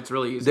everyday life, it's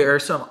really easy. There are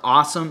some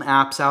awesome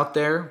apps out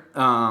there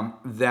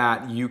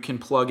that you can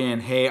plug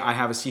in. Hey, I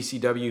have a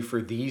CCW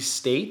for these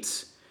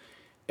states.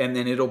 And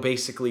then it'll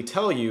basically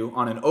tell you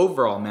on an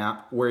overall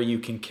map where you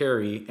can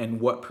carry and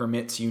what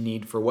permits you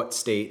need for what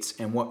states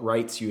and what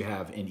rights you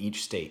have in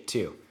each state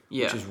too.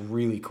 Yeah. Which is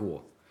really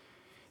cool.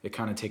 It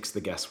kind of takes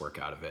the guesswork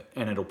out of it.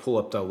 And it'll pull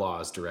up the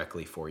laws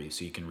directly for you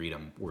so you can read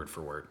them word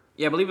for word.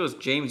 Yeah, I believe it was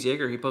James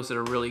Yeager. He posted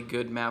a really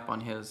good map on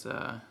his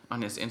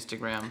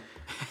Instagram.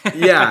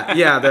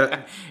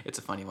 Yeah. It's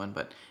a funny one,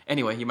 but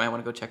anyway, you might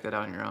want to go check that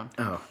out on your own.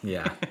 Oh,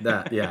 yeah.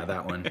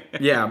 That one.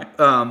 Yeah.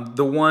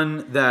 The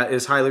one that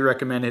is highly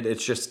recommended,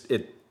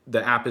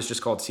 the app is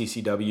just called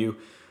CCW.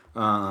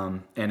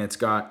 And it's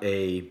got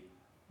a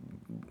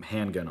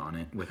handgun on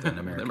it with an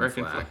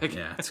American flag.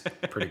 Yeah, it's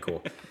pretty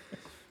cool.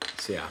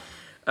 So,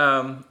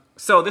 yeah.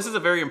 So this is a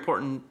very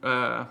important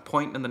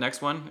point in the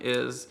next one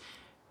is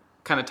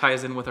kind of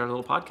ties in with our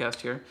little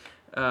podcast here.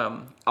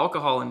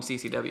 Alcohol and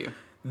CCW.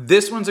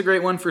 This one's a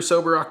great one for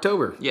Sober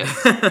October. Yes.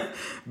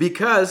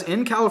 Because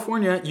in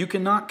California, you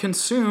cannot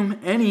consume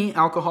any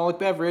alcoholic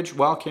beverage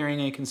while carrying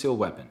a concealed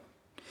weapon.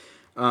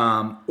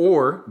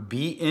 Or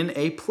be in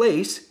a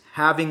place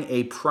having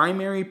a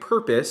primary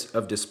purpose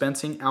of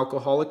dispensing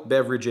alcoholic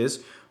beverages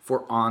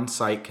for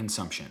on-site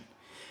consumption.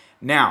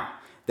 Now,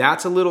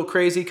 that's a little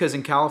crazy because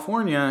in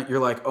California, you're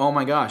like, oh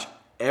my gosh,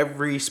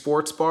 every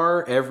sports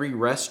bar, every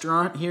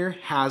restaurant here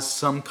has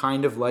some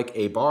kind of like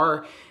a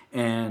bar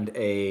and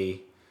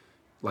a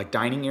like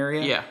dining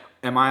area. Yeah.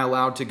 Am I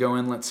allowed to go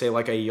in, let's say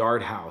like a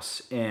yard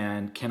house,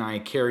 and can I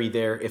carry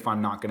there if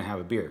I'm not going to have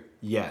a beer?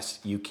 Yes,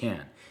 you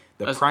can.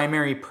 The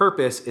primary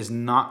purpose is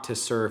not to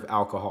serve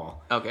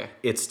alcohol. Okay.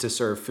 It's to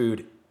serve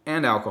food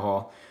and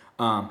alcohol.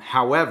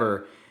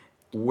 However,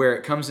 where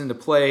it comes into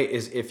play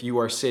is if you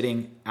are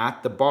sitting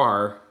at the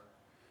bar,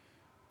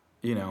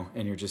 you know,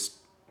 and you're just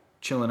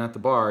chilling at the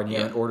bar and you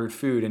haven't ordered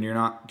food and you're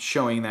not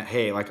showing that,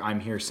 hey, like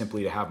I'm here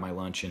simply to have my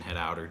lunch and head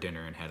out or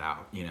dinner and head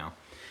out, you know?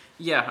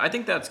 Yeah, I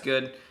think that's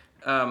good.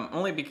 I'm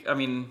not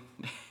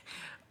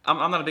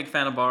a big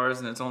fan of bars,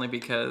 and it's only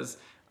because,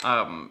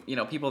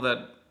 people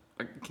that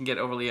can get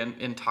overly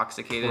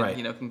intoxicated, right.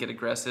 Can get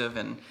aggressive,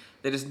 and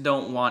they just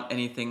don't want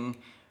anything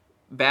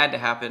bad to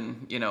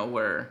happen,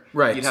 where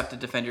right. you'd have to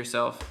defend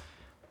yourself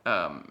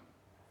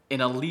in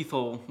a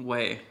lethal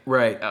way.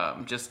 Right.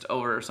 Just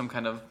over some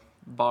kind of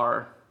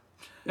bar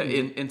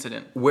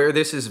incident. Where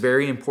this is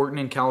very important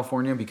in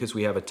California, because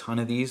we have a ton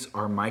of these,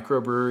 are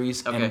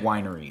microbreweries and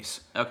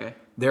wineries. Okay.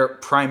 Their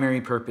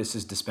primary purpose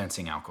is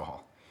dispensing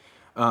alcohol.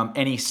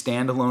 Any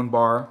standalone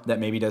bar that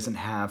maybe doesn't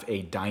have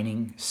a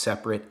dining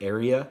separate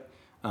area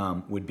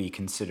would be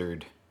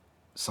considered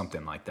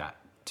something like that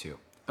too.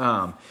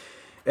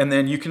 And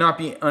then you cannot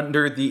be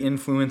under the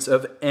influence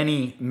of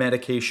any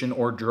medication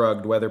or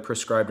drug, whether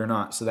prescribed or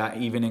not. So that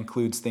even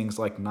includes things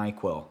like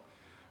NyQuil.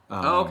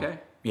 Okay.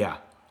 Yeah,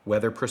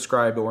 whether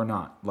prescribed or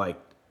not. Like,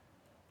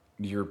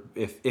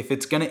 if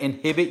it's going to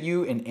inhibit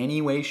you in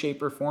any way,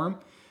 shape, or form,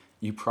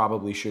 you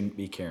probably shouldn't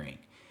be carrying.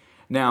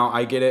 Now,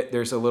 I get it.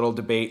 There's a little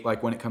debate,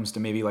 like when it comes to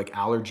maybe like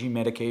allergy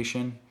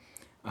medication.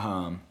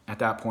 At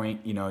that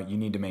point, you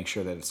need to make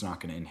sure that it's not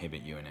going to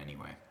inhibit you in any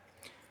way.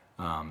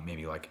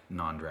 Maybe like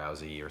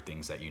non-drowsy or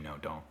things that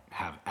don't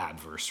have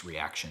adverse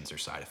reactions or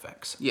side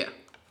effects. Yeah.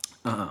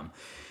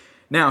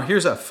 Now,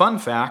 here's a fun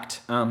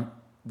fact.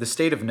 The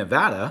state of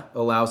Nevada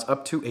allows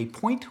up to a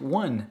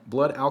 0.1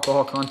 blood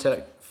alcohol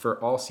content for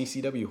all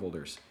CCW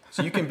holders.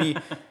 So you can be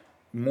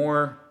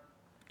more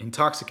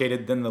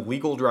intoxicated than the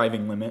legal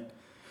driving limit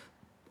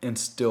and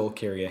still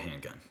carry a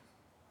handgun.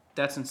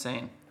 That's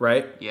insane.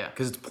 Right? Yeah.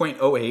 Because it's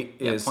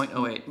 0.08 is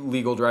 0.08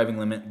 legal driving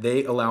limit.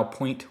 They allow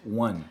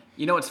 0.1.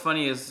 You know what's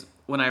funny is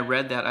when I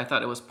read that, I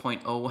thought it was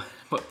 0.01.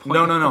 But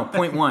No,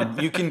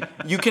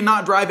 0.1. You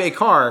cannot drive a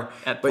car,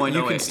 at but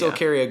you can 0.08, still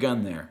carry a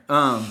gun there.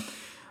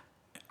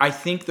 I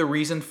think the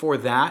reason for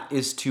that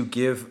is to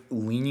give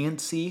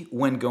leniency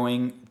when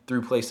going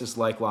through places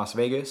like Las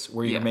Vegas,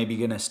 where you're maybe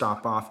going to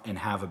stop off and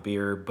have a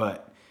beer,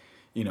 but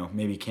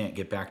maybe can't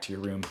get back to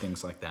your room,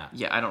 things like that.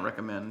 Yeah, I don't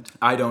recommend.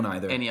 I don't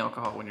either. Any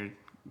alcohol when you're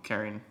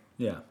carrying.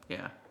 Yeah.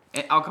 Yeah.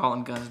 And alcohol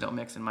and guns don't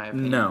mix, in my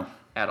opinion. No.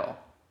 At all.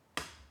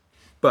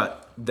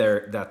 But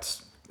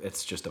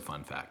it's just a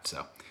fun fact.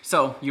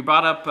 So you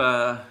brought up,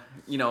 a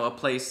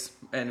place,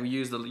 and we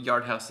use the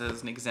Yard House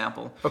as an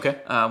example. Okay.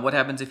 What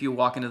happens if you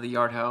walk into the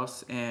Yard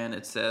House and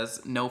it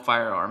says no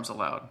firearms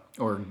allowed?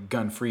 Or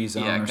gun-free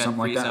zone or something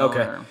like gun-free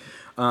that. zone.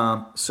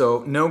 Okay.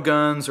 So no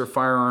guns or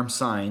firearm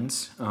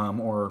signs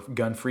or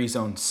gun-free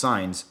zone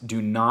signs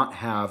do not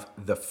have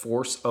the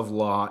force of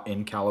law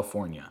in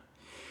California,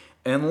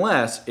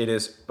 unless it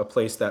is a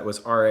place that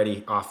was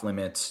already off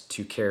limits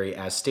to carry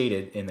as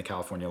stated in the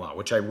California law,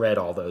 which I read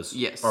all those.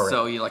 Yes. already.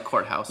 So you like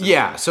courthouses.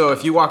 Yeah. So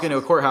if you walk into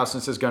a courthouse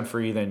and it says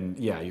gun-free, then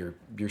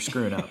you're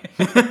screwing up.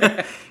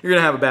 You're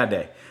gonna have a bad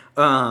day.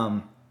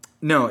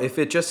 No, if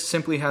it just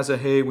simply has a,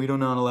 hey, we do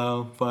not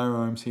allow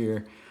firearms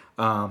here,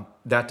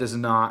 that's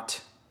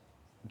not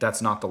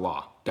the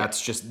law.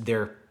 That's just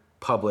their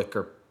public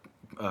or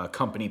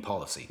company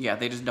policy. Yeah,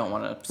 they just don't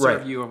want to serve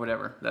Right. you or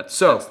whatever. That's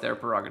their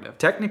prerogative.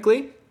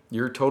 Technically,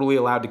 you're totally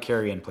allowed to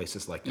carry in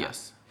places like that.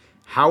 Yes.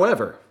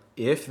 However,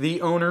 if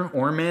the owner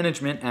or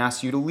management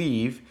asks you to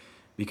leave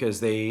because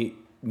they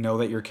know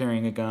that you're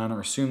carrying a gun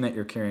or assume that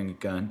you're carrying a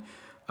gun,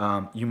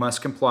 you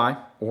must comply,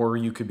 or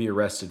you could be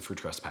arrested for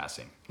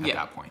trespassing at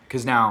that point.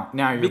 Because now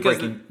you're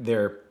breaking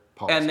their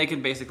policy. And they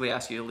can basically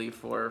ask you to leave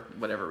for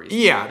whatever reason.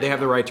 Yeah, they have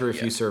the right to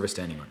refuse service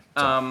to anyone.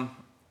 So.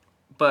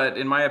 But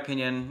in my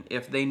opinion,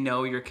 if they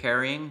know you're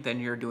carrying, then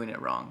you're doing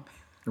it wrong.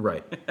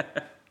 Right.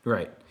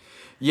 Right.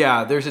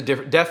 Yeah, there's a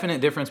definite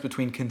difference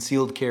between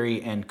concealed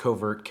carry and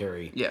covert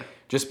carry. Yeah.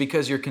 Just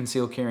because you're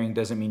concealed carrying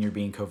doesn't mean you're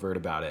being covert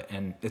about it,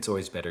 and it's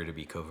always better to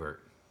be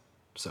covert.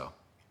 So,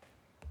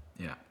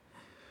 yeah.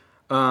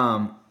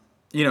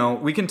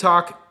 We can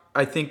talk,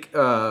 I think,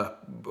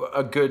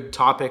 a good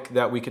topic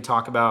that we could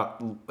talk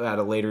about at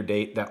a later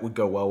date that would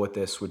go well with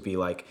this would be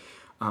like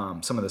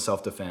some of the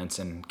self-defense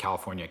and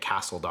California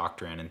castle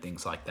doctrine and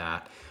things like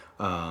that.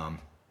 And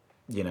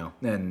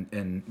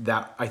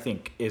that I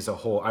think is a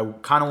whole. I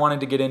kind of wanted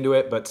to get into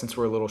it, but since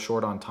we're a little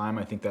short on time,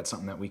 I think that's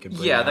something that we could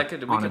bring up we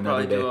could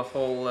probably do a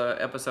whole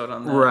episode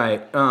on that.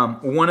 Right.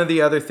 One of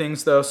the other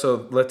things, though,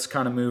 so let's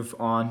kind of move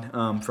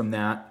on from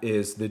that,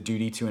 is the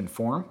duty to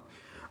inform.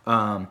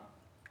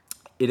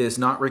 It is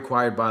not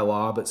required by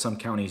law, but some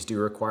counties do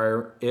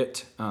require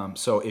it.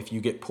 So if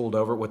you get pulled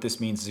over, what this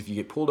means is if you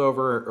get pulled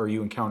over or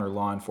you encounter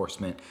law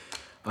enforcement,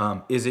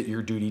 is it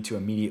your duty to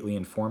immediately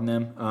inform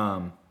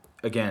them?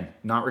 Again,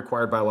 not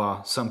required by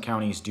law. Some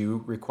counties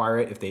do require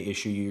it. If they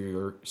issue you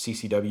your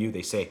CCW,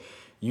 they say,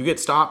 you get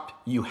stopped,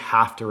 you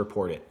have to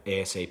report it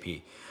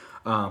ASAP.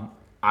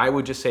 I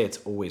would just say it's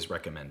always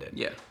recommended.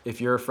 Yeah.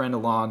 If you're a friend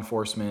of law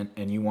enforcement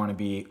and you want to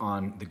be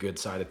on the good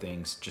side of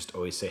things, just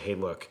always say, hey,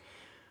 look,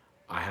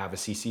 I have a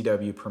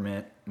CCW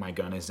permit. My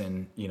gun is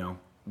in,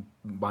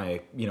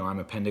 I'm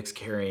appendix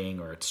carrying,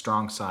 or it's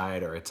strong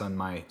side, or it's on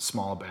my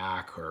small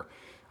back, or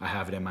I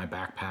have it in my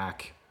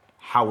backpack.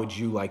 How would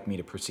you like me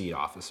to proceed,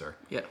 officer?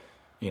 Yeah.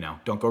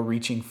 Don't go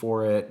reaching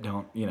for it.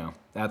 Don't,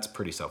 that's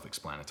pretty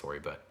self-explanatory,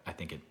 but I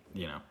think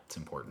it's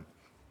important.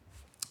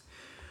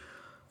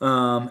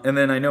 And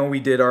then I know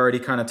we did already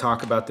kind of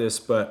talk about this,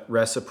 but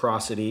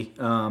reciprocity.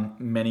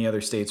 Many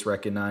other states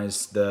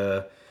recognize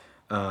the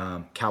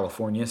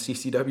California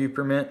CCW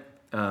permit.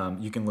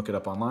 You can look it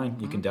up online.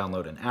 You can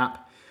download an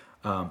app.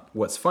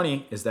 What's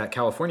funny is that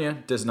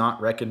California does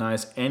not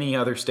recognize any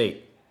other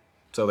state.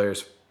 So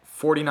there's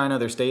 49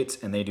 other states,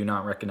 and they do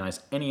not recognize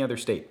any other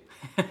state.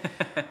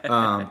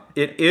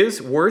 It is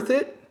worth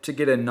it to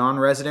get a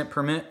non-resident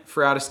permit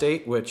for out of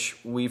state, which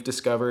we've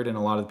discovered, and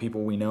a lot of the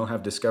people we know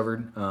have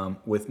discovered.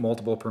 With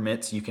multiple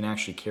permits, you can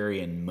actually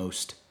carry in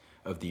most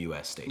of the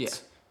U.S.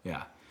 states.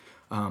 Yeah.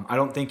 I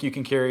don't think you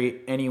can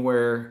carry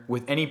anywhere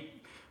with any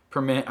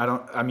permit.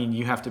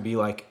 You have to be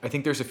I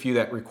think there's a few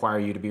that require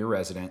you to be a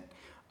resident.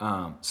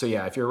 So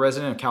yeah, if you're a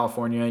resident of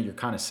California, you're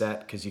kind of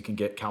set because you can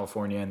get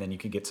California and then you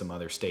can get some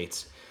other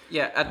states.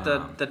 Yeah, at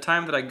the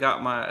time that I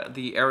got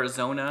the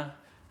Arizona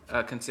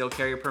concealed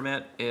carry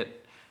permit,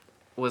 it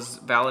was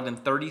valid in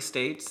 30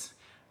 states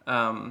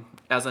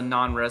as a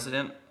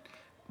non-resident.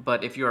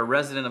 But if you're a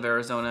resident of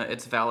Arizona,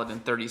 it's valid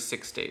in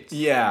 36 states.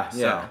 Yeah.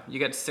 So you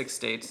get 6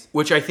 states.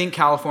 Which I think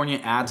California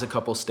adds a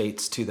couple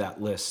states to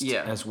that list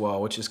as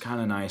well, which is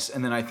kind of nice.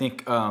 And then I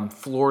think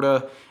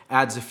Florida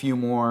adds a few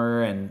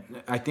more. And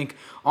I think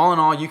all in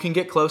all, you can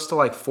get close to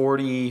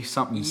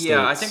 40-something states.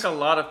 Yeah, I think a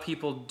lot of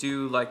people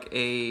do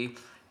a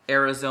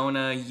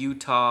Arizona,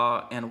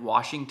 Utah, and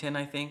Washington,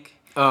 I think.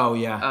 Oh,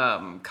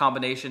 yeah.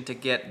 Combination to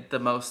get the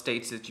most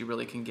states that you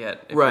really can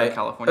get if right. you're a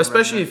California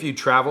Especially resident. if you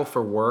travel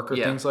for work or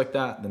things like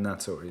that, then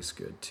that's always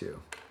good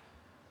too.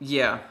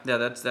 Yeah,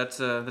 that's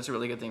a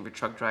really good thing for a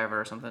truck driver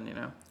or something,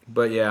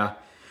 But yeah,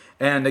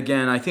 and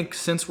again, I think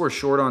since we're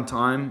short on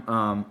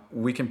time,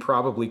 we can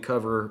probably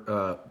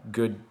cover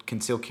good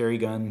concealed carry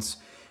guns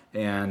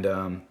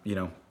and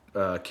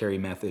carry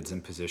methods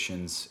and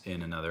positions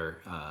in another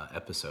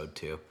episode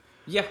too.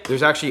 Yeah.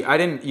 There's actually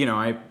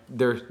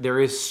there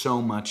is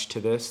so much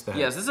to this that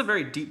yes, this is a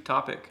very deep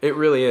topic. It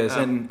really is,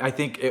 and I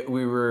think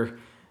we were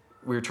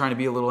trying to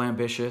be a little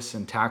ambitious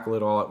and tackle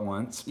it all at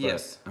once. But,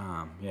 yes.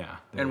 Yeah.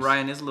 And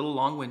Ryan is a little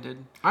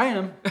long-winded. I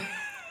am,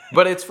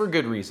 but it's for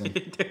good reason.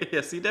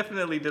 Yes, he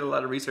definitely did a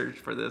lot of research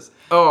for this.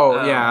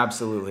 Oh yeah,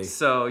 absolutely.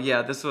 So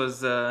yeah, this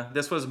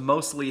was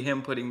mostly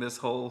him putting this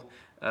whole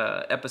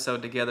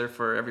episode together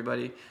for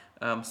everybody.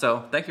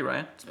 So thank you,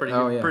 Ryan. It's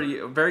pretty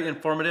very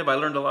informative. I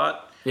learned a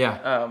lot.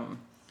 Yeah.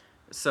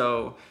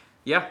 You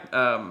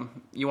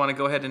want to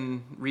go ahead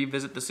and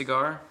revisit the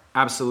cigar?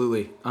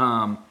 Absolutely.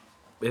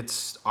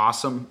 It's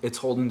awesome. It's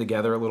holding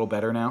together a little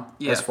better now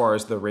as far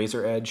as the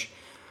razor edge.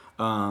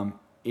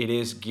 It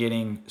is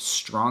getting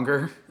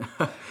stronger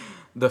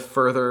the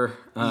further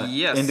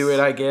into it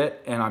I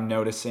get, and I'm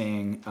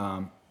noticing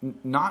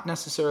not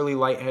necessarily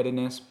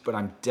lightheadedness, but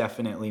I'm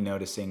definitely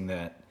noticing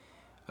that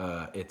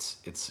it's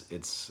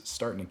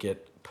starting to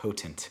get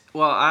potent.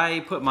 Well,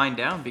 I put mine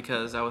down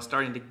because I was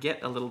starting to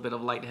get a little bit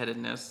of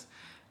lightheadedness.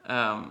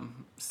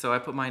 So I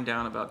put mine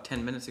down about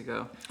 10 minutes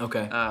ago.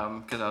 Okay.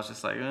 Because I was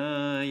just like,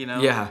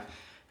 Yeah.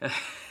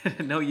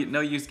 no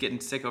use getting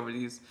sick over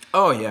these.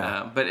 Oh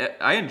yeah. But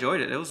I enjoyed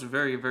it. It was a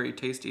very, very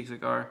tasty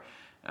cigar.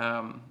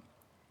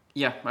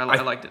 Yeah,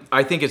 I liked it.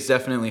 I think it's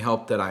definitely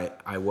helped that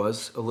I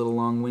was a little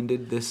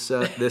long-winded this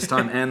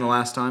time and the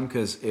last time,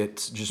 because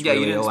it's just Yeah, you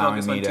really didn't smoke allowing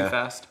this me one to too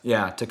fast.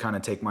 to kind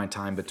of take my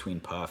time between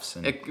puffs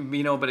and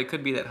But it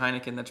could be that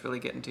Heineken that's really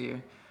getting to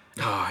you.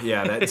 oh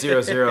yeah, that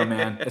 0.0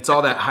 man. It's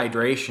all that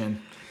hydration.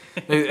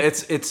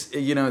 It's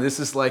this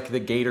is like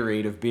the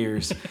Gatorade of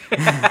beers.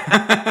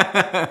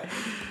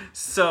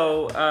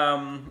 So,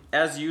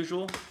 as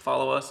usual,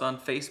 follow us on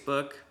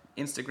Facebook,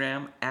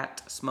 Instagram,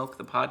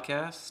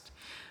 @SmokeThePodcast.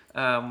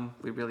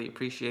 We really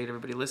appreciate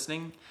everybody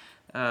listening.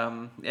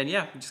 And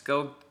yeah, just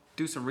go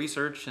do some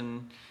research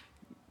and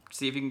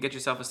see if you can get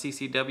yourself a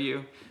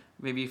CCW.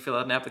 Maybe fill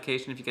out an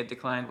application if you get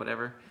declined,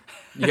 whatever.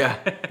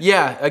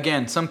 Yeah.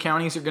 Again, some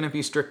counties are going to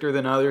be stricter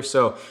than others,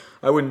 so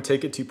I wouldn't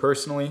take it too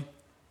personally.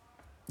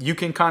 You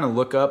can kind of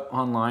look up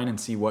online and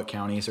see what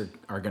counties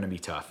are going to be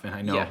tough. And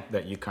I know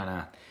that you kind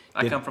of...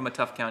 I come from a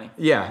tough county.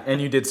 Yeah,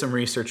 and you did some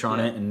research on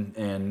it,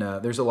 and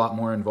there's a lot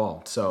more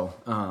involved. So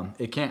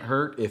it can't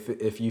hurt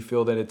if you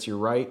feel that it's your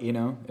right,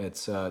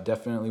 it's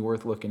definitely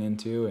worth looking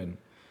into. And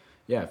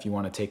yeah, if you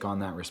want to take on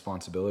that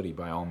responsibility,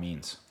 by all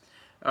means.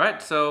 All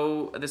right,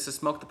 so this is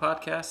Smoke the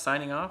Podcast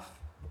signing off.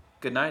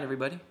 Good night,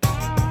 everybody.